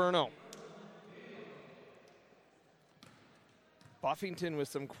for Alverno. Buffington with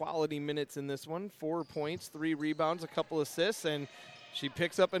some quality minutes in this one. 4 points, 3 rebounds, a couple assists, and she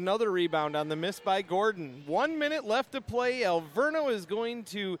picks up another rebound on the miss by Gordon. 1 minute left to play. Alverno is going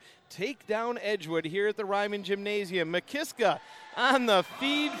to take down Edgewood here at the Reiman Gymnasium. McKiska on the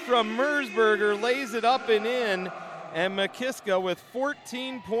feed from Mersberger lays it up and in, and McKiska with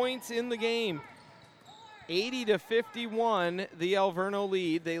 14 points in the game. 80-51, the Alverno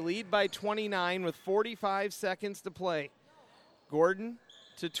lead. They lead by 29 with 45 seconds to play. Gordon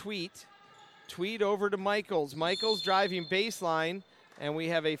to Tweet. Tweet over to Michaels. Michaels driving baseline, and we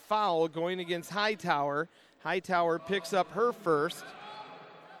have a foul going against Hightower. Hightower picks up her first.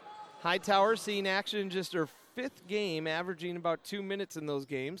 Hightower seeing action in just her 5th game, averaging about 2 minutes in those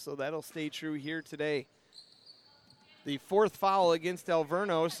games, so that'll stay true here today. The 4th foul against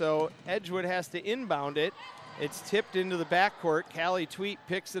Alverno, so Edgewood has to inbound it. It's tipped into the backcourt. Callie Tweet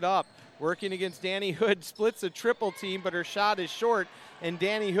picks it up. Working against Danny Hood, splits a triple team, but her shot is short, and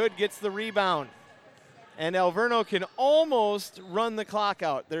Danny Hood gets the rebound. And Alverno can almost run the clock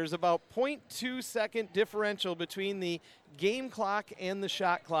out. There's about 0.2 second differential between the game clock and the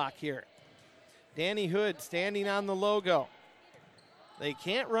shot clock here. Danny Hood standing on the logo. They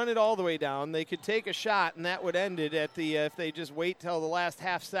can't run it all the way down. They could take a shot, and that would end it at the if they just wait till the last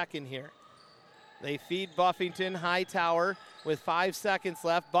half second here. They feed Buffington. Hightower with 5 seconds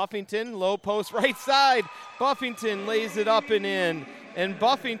left. Buffington, low post right side. Buffington lays it up and in. And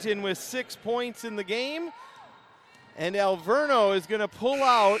Buffington with 6 points in the game. And Alverno is going to pull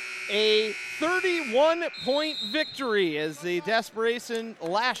out a 31-point victory as the desperation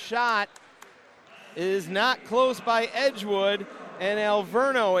last shot is not close by Edgewood. And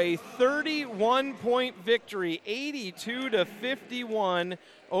Alverno a 31-point victory, 82-51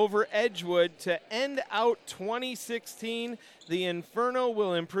 over Edgewood to end out 2016. The Inferno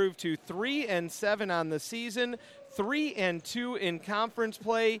will improve to 3-7 on the season, 3-2 in conference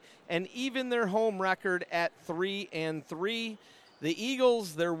play, and even their home record at 3-3. The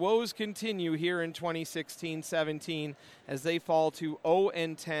Eagles, their woes continue here in 2016-17 as they fall to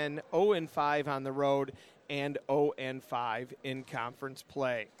 0-10, 0-5 on the road, and 0-5 in conference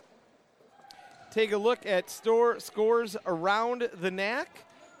play. Take a look at scores around the NAC.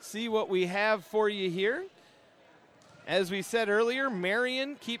 See what we have for you here. As we said earlier,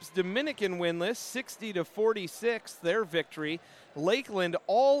 Marion keeps Dominican winless, 60-46, their victory. Lakeland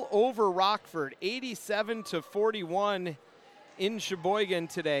all over Rockford, 87-41 in Sheboygan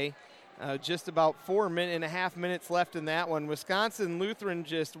today. Just about 4.5 minutes left in that one. Wisconsin Lutheran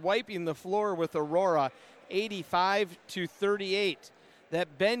just wiping the floor with Aurora, 85-38.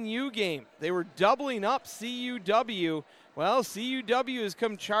 That Ben U game, they were doubling up CUW. Well, CUW has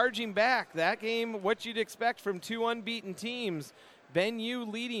come charging back. That game, what you'd expect from 2 unbeaten teams. Ben U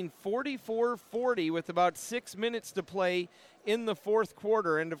leading 44-40 with about 6 minutes to play in the 4th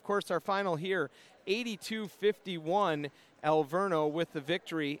quarter. And, of course, our final here, 82-51, Alverno with the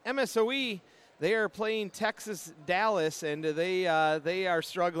victory. MSOE, they are playing Texas Dallas, and they are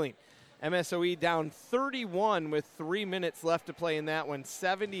struggling. MSOE down 31 with 3 minutes left to play in that one,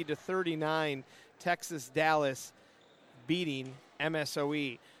 70-39, Texas Dallas beating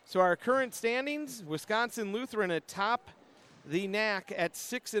MSOE. So our current standings, Wisconsin Lutheran atop the NAC at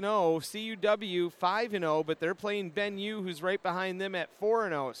 6-0, CUW 5-0, but they're playing Ben U, who's right behind them at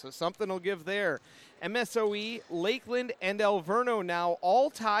 4-0, so something will give there. MSOE, Lakeland, and Alverno now all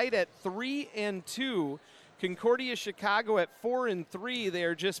tied at 3-2. Concordia Chicago at 4-3. They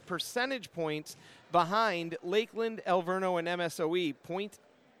are just percentage points behind Lakeland, Alverno, and MSOE.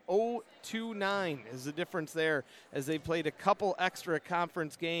 0.029 is the difference there as they played a couple extra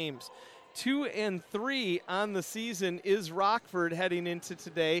conference games. 2-3 on the season is Rockford heading into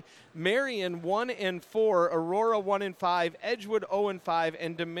today. Marion 1-4, Aurora 1-5, Edgewood 0-5,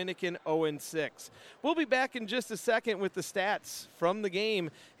 and Dominican 0-6. We'll be back in just a second with the stats from the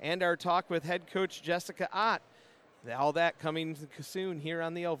game and our talk with head coach Jessica Ott. All that coming soon here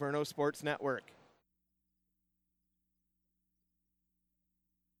on the Alverno Sports Network.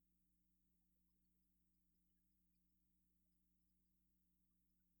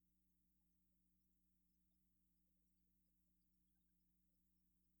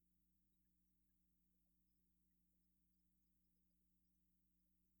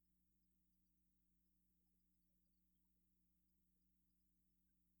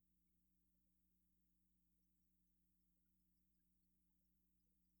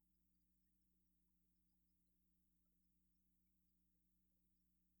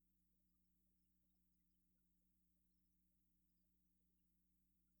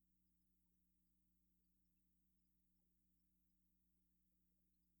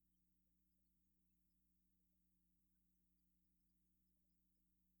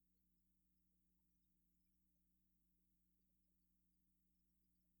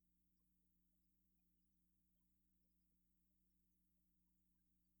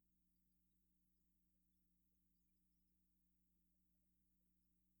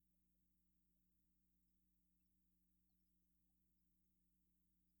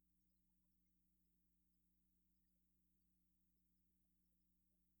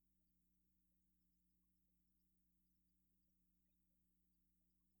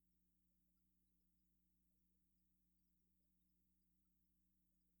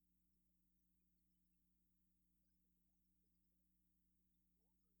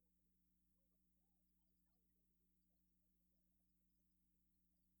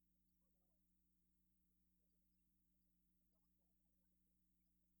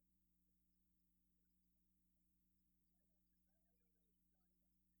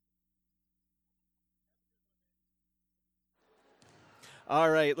 All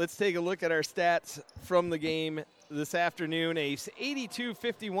right, let's take a look at our stats from the game this afternoon. A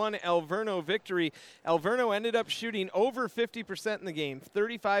 82-51 Alverno victory. Alverno ended up shooting over 50% in the game,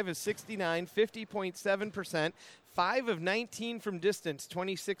 35 of 69, 50.7%. 5 of 19 from distance,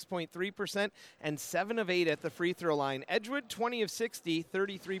 26.3%, and 7 of 8 at the free throw line. Edgewood, 20 of 60,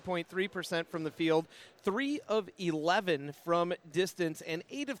 33.3% from the field, 3 of 11 from distance, and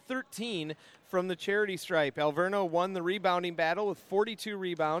 8 of 13 from the charity stripe. Alverno won the rebounding battle with 42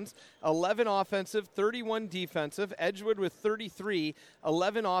 rebounds, 11 offensive, 31 defensive. Edgewood with 33,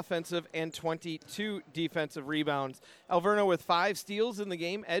 11 offensive, and 22 defensive rebounds. Alverno with 5 steals in the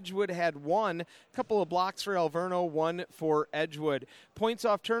game. Edgewood had 1. A couple of blocks for Alverno, 1 for Edgewood. Points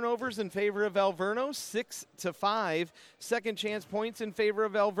off turnovers in favor of Alverno, 6-5. Second chance points in favor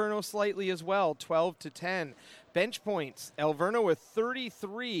of Alverno slightly as well, 12-10. Bench points, Alverno with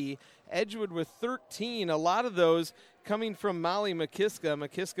 33, Edgewood with 13. A lot of those coming from Molly McKiska.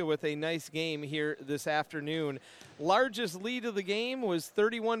 McKiska with a nice game here this afternoon. Largest lead of the game was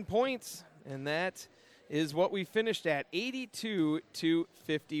 31 points, and that is what we finished at,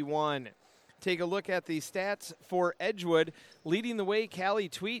 82-51. Take a look at the stats for Edgewood. Leading the way, Callie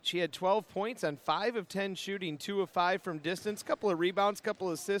Tweet. She had 12 points on 5 of 10 shooting, 2 of 5 from distance, couple of rebounds, couple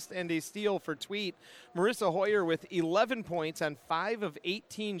of assists, and a steal for Tweet. Marissa Hoyer with 11 points on 5 of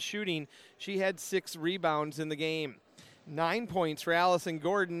 18 shooting. She had 6 rebounds in the game. 9 points for Allison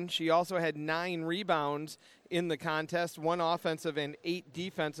Gordon. She also had 9 rebounds in the contest, 1 offensive and 8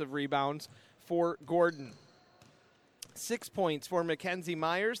 defensive rebounds for Gordon. 6 points for Mackenzie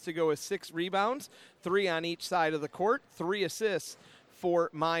Myers to go with 6 rebounds, 3 on each side of the court, 3 assists for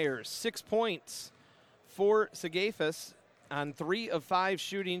Myers. 6 points for Sagafis on 3 of 5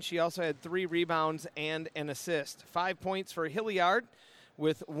 shooting. She also had 3 rebounds and an assist. 5 points for Hilliard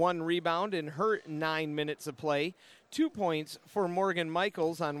with 1 rebound in her 9 minutes of play. 2 points for Morgan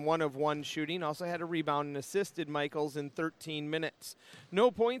Michaels on 1 of 1 shooting. Also had a rebound and assisted Michaels in 13 minutes.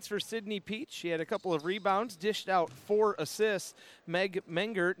 No points for Sydney Peach. She had a couple of rebounds, dished out 4 assists. Meg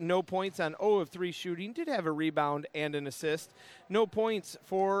Menger, no points on 0 of 3 shooting. Did have a rebound and an assist. No points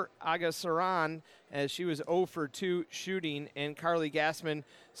for Aga Saran as she was 0 for 2 shooting. And Carly Gassman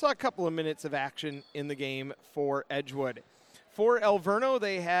saw a couple of minutes of action in the game for Edgewood. For Alverno,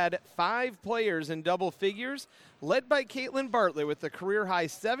 they had 5 players in double figures, led by Caitlin Bartlett with a career-high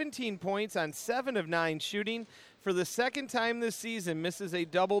 17 points on 7 of 9 shooting. For the second time this season, misses a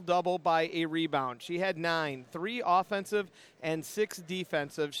double-double by a rebound. She had 9, 3 offensive and 6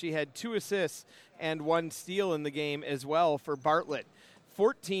 defensive. She had 2 assists and 1 steal in the game as well for Bartlett.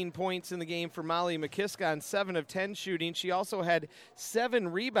 14 points in the game for Molly McKiska on 7 of 10 shooting. She also had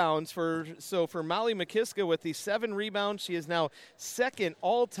 7 rebounds for Molly McKiska with the 7 rebounds. She is now second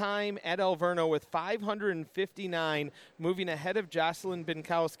all-time at Alverno with 559, moving ahead of Jocelyn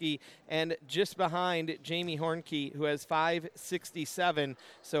Binkowski and just behind Jamie Hornkey, who has 567.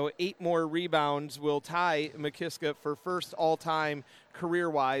 So 8 more rebounds will tie McKiska for first all-time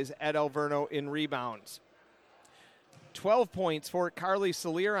career-wise at Alverno in rebounds. 12 points for Carly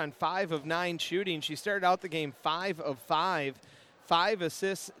Salier on 5 of 9 shooting. She started out the game 5 of 5. 5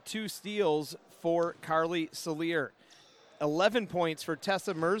 assists, 2 steals for Carly Salier. 11 points for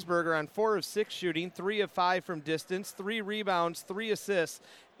Tessa Mersberger on 4 of 6 shooting, 3 of 5 from distance, 3 rebounds, 3 assists,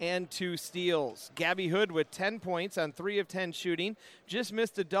 and 2 steals. Gabby Hood with 10 points on 3 of 10 shooting. Just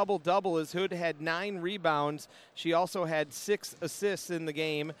missed a double-double as Hood had 9 rebounds. She also had 6 assists in the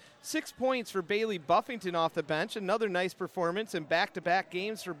game. 6 points for Bailey Buffington off the bench. Another nice performance in back-to-back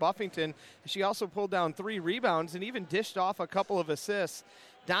games for Buffington. She also pulled down 3 rebounds and even dished off a couple of assists.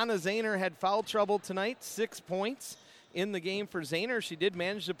 Donna Zahner had foul trouble tonight, 6 points in the game for Zahner. She did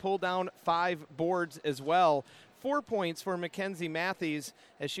manage to pull down 5 boards as well. 4 points for Mackenzie Matthews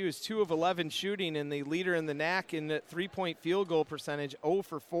as she was 2 of 11 shooting and the leader in the NAC in the 3-point field goal percentage, 0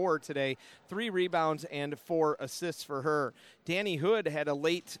 for 4 today. 3 rebounds and 4 assists for her. Danny Hood had a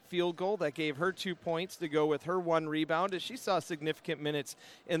late field goal that gave her 2 points to go with her 1 rebound as she saw significant minutes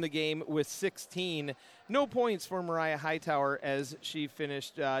in the game with 16. No points for Mariah Hightower as she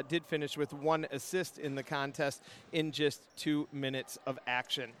did finish with 1 assist in the contest in just 2 minutes of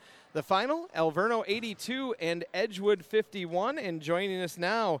action. The final, Alverno 82 and Edgewood 51. And joining us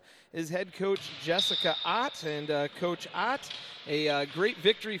now is head coach Jessica Ott. And Coach Ott, a great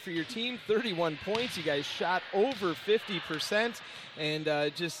victory for your team, 31 points. You guys shot over 50% and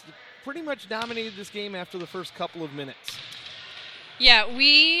just pretty much dominated this game after the first couple of minutes. Yeah,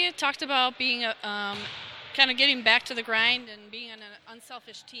 we talked about being kind of getting back to the grind and being an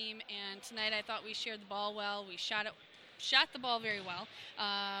unselfish team. And tonight I thought we shared the ball well. We shot it shot the ball very well.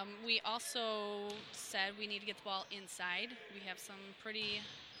 We also said we need to get the ball inside. We have some pretty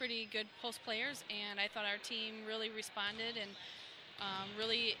good post players, and I thought our team really responded and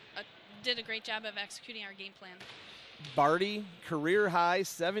really did a great job of executing our game plan. Barty, career high,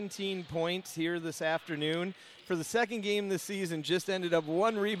 17 points here this afternoon. For the second game this season, just ended up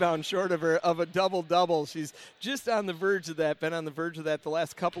one rebound short of a double-double. She's just on the verge of that, been on the verge of that the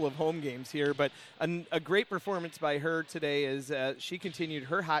last couple of home games here. But a great performance by her today as she continued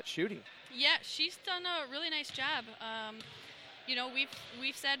her hot shooting. Yeah, she's done a really nice job.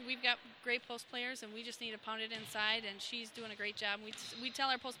 We've said we've got great post players, and we just need to pound it inside, and she's doing a great job. We tell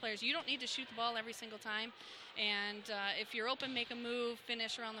our post players, you don't need to shoot the ball every single time, and if you're open, make a move,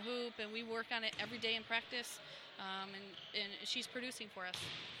 finish around the hoop, and we work on it every day in practice, and she's producing for us.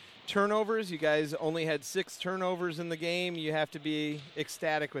 Turnovers, you guys only had 6 turnovers in the game. You have to be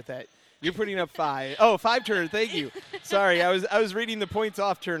ecstatic with that. You're putting up 5. Oh, 5 turnovers. Thank you. Sorry, I was reading the points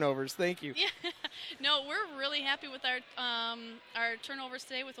off turnovers. Thank you. Yeah. No, we're really happy with our turnovers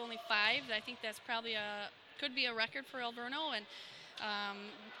today with only 5. I think that's probably could be a record for Alverno. And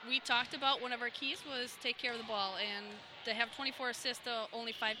we talked about one of our keys was take care of the ball, and to have 24 assists,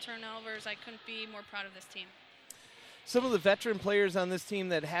 only 5 turnovers, I couldn't be more proud of this team. Some of the veteran players on this team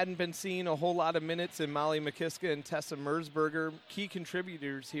that hadn't been seeing a whole lot of minutes, in Molly McKiska and Tessa Merzberger, key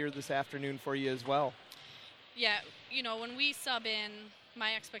contributors here this afternoon for you as well. Yeah, when we sub in,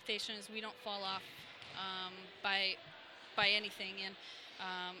 my expectation is we don't fall off by anything, and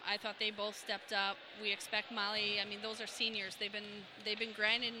I thought they both stepped up. We expect Molly. I mean, those are seniors. They've been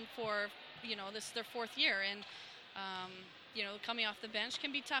grinding for this is their 4th year, and coming off the bench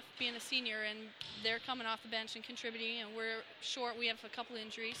can be tough being a senior, and they're coming off the bench and contributing, and we're short. We have a couple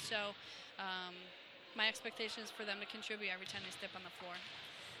injuries, so my expectation is for them to contribute every time they step on the floor.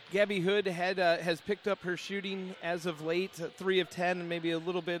 Gabby Hood has picked up her shooting as of late, 3 of 10, maybe a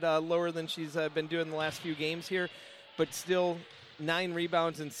little bit lower than she's been doing the last few games here, but still 9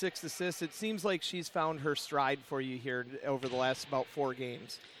 rebounds and 6 assists. It seems like she's found her stride for you here over the last about 4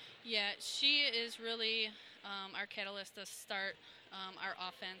 games. Yeah, she is really our catalyst to start our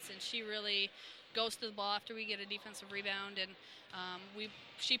offense, and she really goes to the ball after we get a defensive rebound, and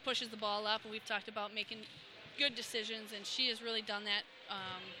she pushes the ball up, and we've talked about making good decisions, and she has really done that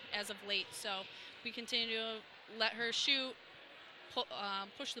as of late. So we continue to let her shoot,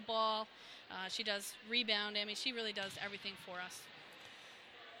 push the ball. She does rebound. I mean, she really does everything for us.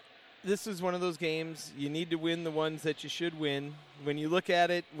 This is one of those games you need to win, the ones that you should win. When you look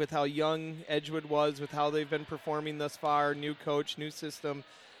at it with how young Edgewood was, with how they've been performing thus far, new coach, new system,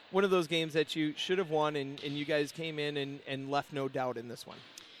 one of those games that you should have won, and you guys came in and left no doubt in this one.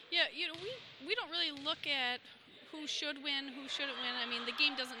 Yeah, we don't really look at who should win, who shouldn't win. I mean, the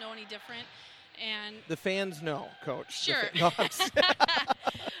game doesn't know any different. And the fans know, Coach. Sure.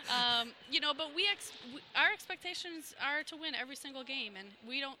 But our expectations are to win every single game, and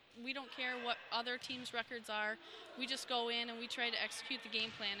we don't care what other teams' records are. We just go in and we try to execute the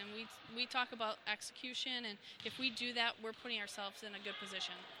game plan, and we talk about execution, and if we do that, we're putting ourselves in a good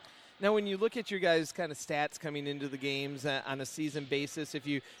position. Now, when you look at your guys' kind of stats coming into the games on a season basis, if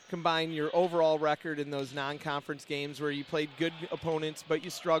you combine your overall record in those non-conference games where you played good opponents but you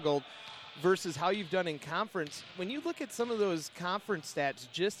struggled, versus how you've done in conference, when you look at some of those conference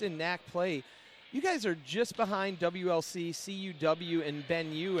stats just in NAC play, you guys are just behind WLC, CUW, and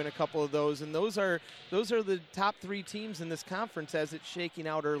Ben U in a couple of those, and those are the top 3 teams in this conference as it's shaking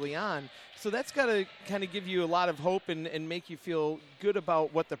out early on. So that's got to kind of give you a lot of hope and make you feel good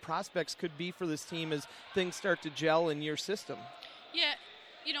about what the prospects could be for this team as things start to gel in your system. Yeah,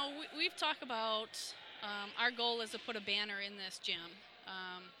 we've talked about our goal is to put a banner in this gym.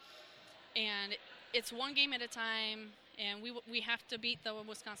 And it's one game at a time, and we have to beat the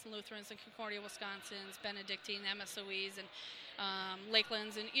Wisconsin Lutherans and Concordia Wisconsins, Benedictine, MSOEs, and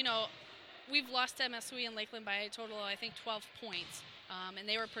Lakelands. And, we've lost to MSOE and Lakeland by a total of, I think, 12 points. And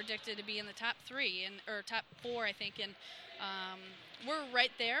they were predicted to be in the top 3, or top 4, I think. And we're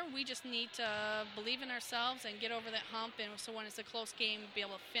right there. We just need to believe in ourselves and get over that hump. And so when it's a close game, be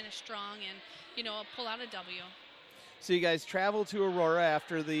able to finish strong and, pull out a W. So you guys travel to Aurora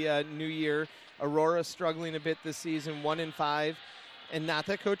after the new year. Aurora struggling a bit this season, 1-5. And not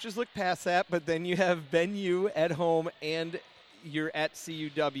that coaches look past that, but then you have Ben U at home and you're at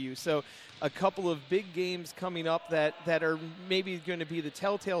CUW. So a couple of big games coming up that are maybe going to be the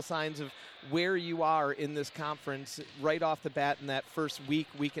telltale signs of where you are in this conference right off the bat in that first week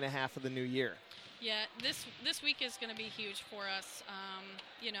and a half of the new year. Yeah, this week is going to be huge for us.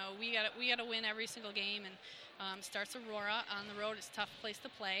 We got to win every single game, and starts Aurora on the road. It's a tough place to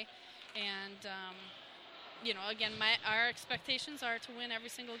play, and again, our expectations are to win every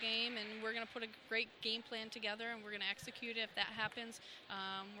single game, and we're going to put a great game plan together, and we're going to execute it. If that happens,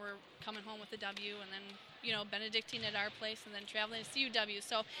 we're coming home with a W, and then, Benedictine at our place, and then traveling to CUW.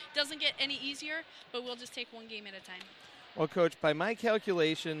 So it doesn't get any easier, but we'll just take one game at a time. Well, Coach, by my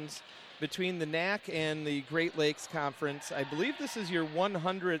calculations, between the NAC and the Great Lakes Conference, I believe this is your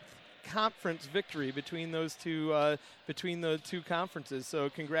 100th conference victory between those two between the two conferences.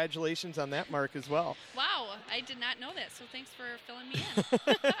 So congratulations on that mark as well. Wow, I did not know that. So thanks for filling me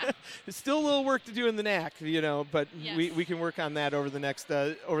in. It's still a little work to do in the NAC, but yes. we can work on that over the next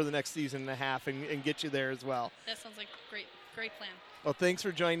season and a half and get you there as well. That sounds like a great plan. Well, thanks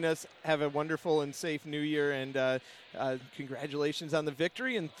for joining us. Have a wonderful and safe New Year, and congratulations on the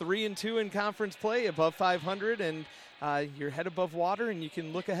victory. And 3-2 in conference play, above 500, and you're head above water, and you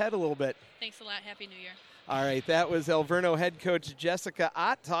can look ahead a little bit. Thanks a lot. Happy New Year. All right, that was Alverno head coach Jessica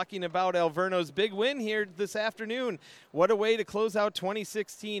Ott talking about Alverno's big win here this afternoon. What a way to close out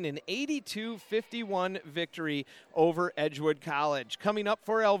 2016, an 82-51 victory over Edgewood College. Coming up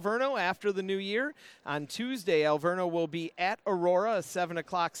for Alverno after the new year, on Tuesday, Alverno will be at Aurora, a 7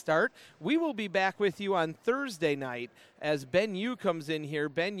 o'clock start. We will be back with you on Thursday night as Ben U comes in here.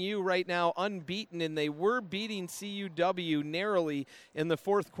 Ben U right now unbeaten, and they were beating CUW narrowly in the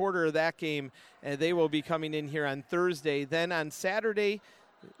fourth quarter of that game. They will be coming in here on Thursday. Then on Saturday,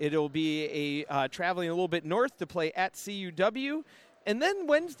 it'll be traveling a little bit north to play at CUW. And then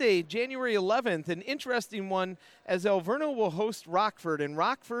Wednesday, January 11th, an interesting one, as Alverno will host Rockford. And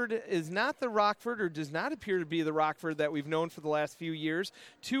Rockford is not the Rockford, or does not appear to be the Rockford that we've known for the last few years.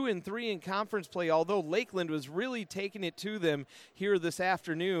 2-3 in conference play, although Lakeland was really taking it to them here this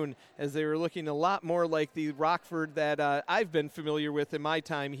afternoon, as they were looking a lot more like the Rockford that I've been familiar with in my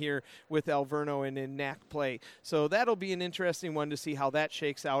time here with Alverno and in NAC play. So that'll be an interesting one to see how that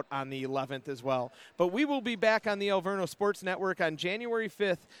shakes out on the 11th as well. But we will be back on the Alverno Sports Network on January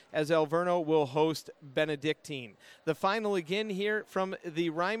 5th as Alverno will host Benedictine. The final again here from the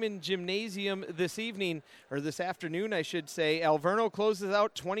Reiman Gymnasium this afternoon, I should say. Alverno closes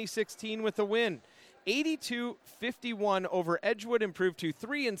out 2016 with a win. 82-51 over Edgewood, improved to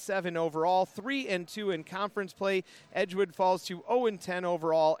 3-7 overall, 3-2 in conference play. Edgewood falls to 0-10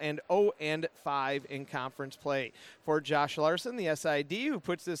 overall and 0-5 in conference play. For Josh Larson, the SID, who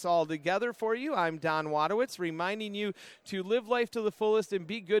puts this all together for you, I'm Don Wadowitz, reminding you to live life to the fullest and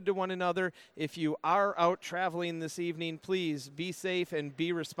be good to one another. If you are out traveling this evening, please be safe and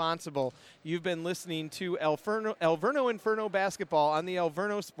be responsible. You've been listening to Alverno Inferno basketball on the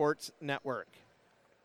Alverno Sports Network.